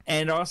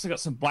 And I also got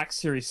some Black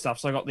Series stuff.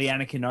 So I got the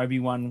Anakin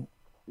Obi-Wan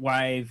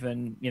wave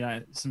and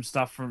some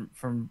stuff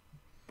from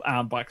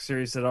Black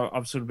Series that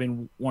I've sort of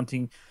been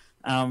wanting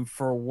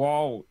for a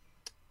while.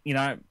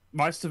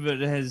 Most of it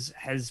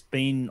has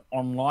been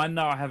online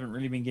though. I haven't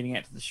really been getting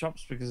out to the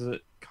shops because of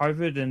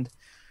COVID, and I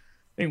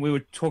think we were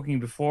talking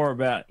before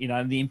about,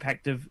 the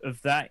impact of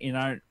that.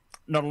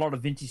 Not a lot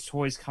of vintage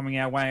toys coming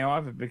our way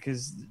either,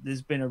 because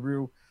there's been a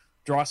real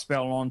dry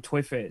spell on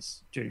toy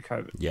fairs due to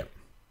COVID. Yep.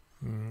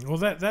 Well,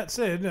 that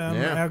said,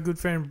 our good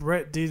friend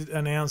Brett did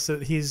announce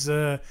that his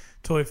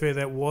toy fair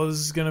that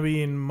was going to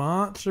be in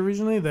March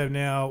originally, they've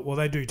now,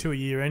 they do 2 a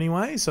year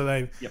anyway, so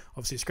they've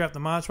obviously scrapped the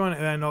March one,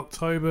 and then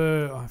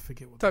October, I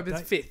forget what October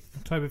 5th.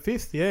 October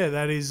 5th, yeah,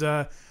 that is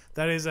a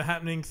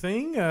happening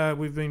thing.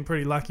 We've been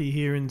pretty lucky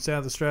here in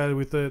South Australia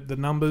with the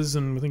numbers,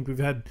 and I think we've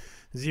had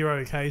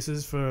 0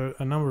 cases for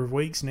a number of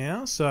weeks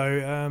now.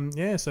 So,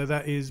 so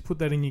that is, put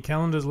that in your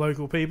calendars,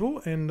 local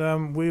people,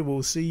 and we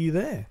will see you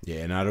there.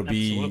 Yeah, no,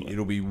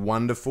 it'll be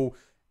wonderful.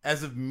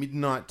 As of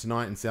midnight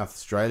tonight in South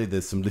Australia,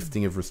 there's some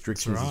lifting of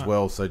restrictions as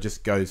well. So it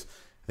just goes,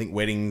 I think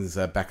weddings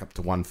are back up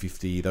to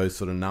 150, those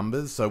sort of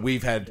numbers. So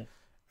we've had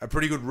a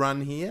pretty good run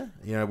here.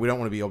 We don't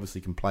want to be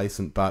obviously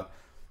complacent, but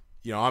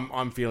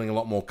I'm feeling a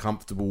lot more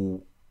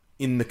comfortable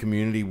in the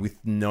community with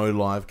no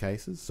live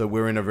cases. So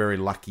we're in a very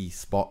lucky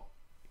spot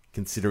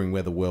considering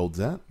where the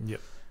world's at.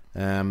 Yep.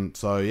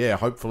 So yeah,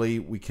 hopefully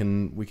we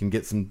can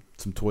get some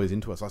toys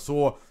into us. I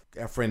saw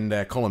our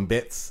friend Colin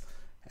Betts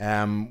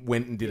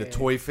went and did a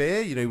toy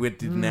fair. He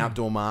did an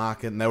outdoor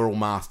market, and they were all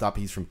masked up.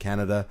 He's from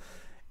Canada.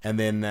 And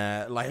then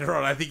later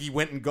on, I think he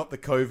went and got the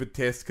COVID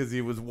test because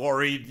he was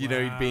worried, he'd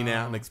been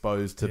out and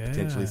exposed to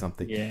potentially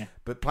something. Yeah.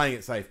 But playing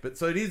it safe. But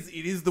so it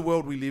is the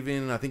world we live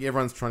in. I think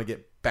everyone's trying to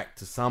get back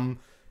to some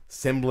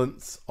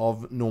semblance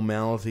of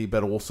normality,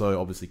 but also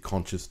obviously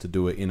conscious to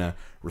do it in a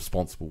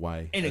responsible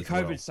way. In a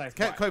COVID-safe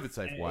way.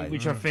 COVID-safe way.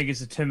 Which I think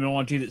is a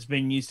terminology that's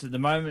being used at the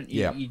moment.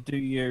 You do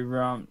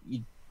your,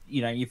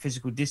 your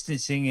physical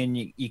distancing, and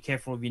you're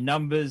careful of your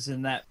numbers,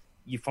 and that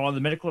you follow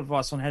the medical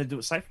advice on how to do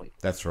it safely.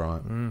 That's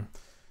right.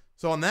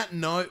 So on that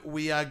note,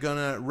 we are going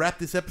to wrap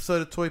this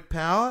episode of Toy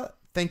Power.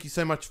 Thank you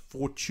so much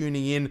for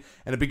tuning in,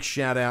 and a big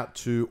shout out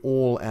to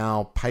all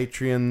our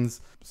Patreons.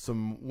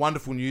 Some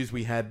wonderful news.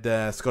 We had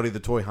Scotty the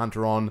Toy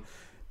Hunter on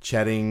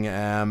chatting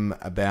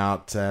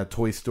about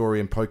Toy Story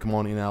and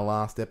Pokemon in our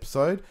last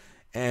episode.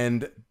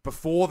 And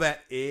before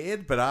that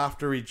aired, but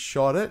after he'd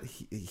shot it,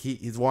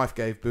 his wife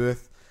gave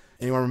birth.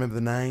 Anyone remember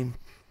the name?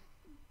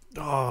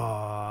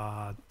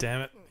 Oh,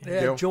 damn it.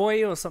 Yeah,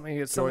 Joy or something.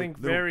 It's Joy,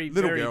 something very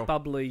girl.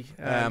 bubbly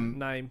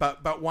name.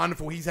 But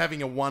wonderful. He's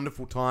having a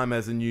wonderful time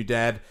as a new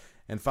dad,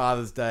 and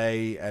Father's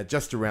Day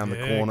just around the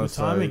corner. Good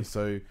timing.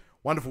 So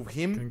wonderful for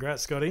him.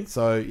 Congrats, Scotty.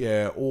 So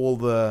yeah, all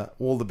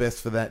the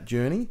best for that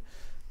journey,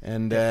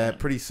 and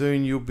pretty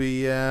soon you'll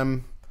be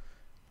doing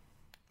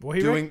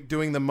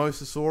the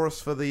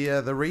Mosasaurus for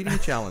the reading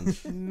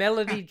challenge.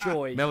 Melody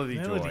Joy. Melody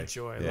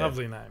Joy. Yeah.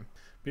 Lovely name.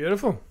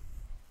 Beautiful.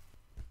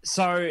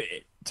 So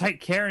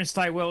take care and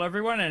stay well,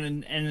 everyone,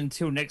 and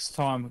until next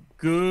time,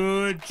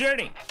 good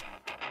journey.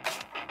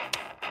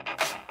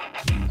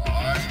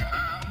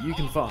 You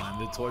can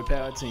find the Toy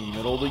Power team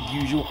at all the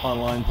usual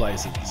online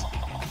places.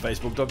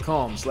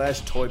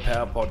 Facebook.com/Toy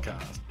Power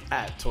Podcast,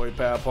 at Toy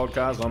Power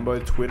Podcast on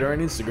both Twitter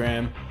and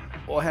Instagram,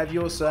 or have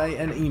your say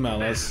and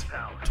email us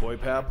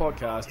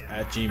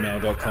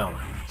toypowerpodcast@gmail.com.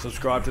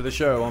 Subscribe to the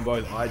show on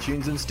both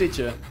iTunes and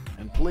Stitcher,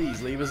 and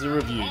please leave us a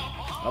review.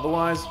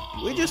 Otherwise,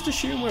 we just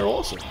assume we're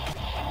awesome.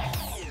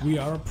 We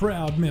are a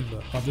proud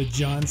member of the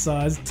Giant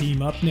Size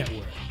Team Up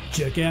Network.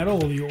 Check out all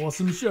the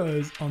awesome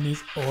shows on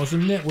this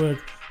awesome network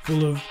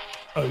full of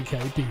okay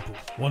people.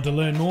 Want to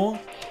learn more?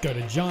 Go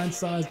to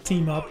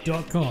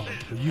giantsizeteamup.com,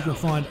 where you can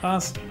find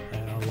us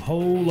and a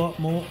whole lot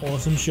more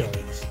awesome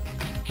shows.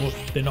 Well,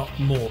 they're not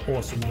more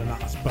awesome than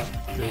us, but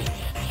they're,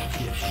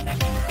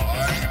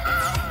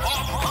 yes.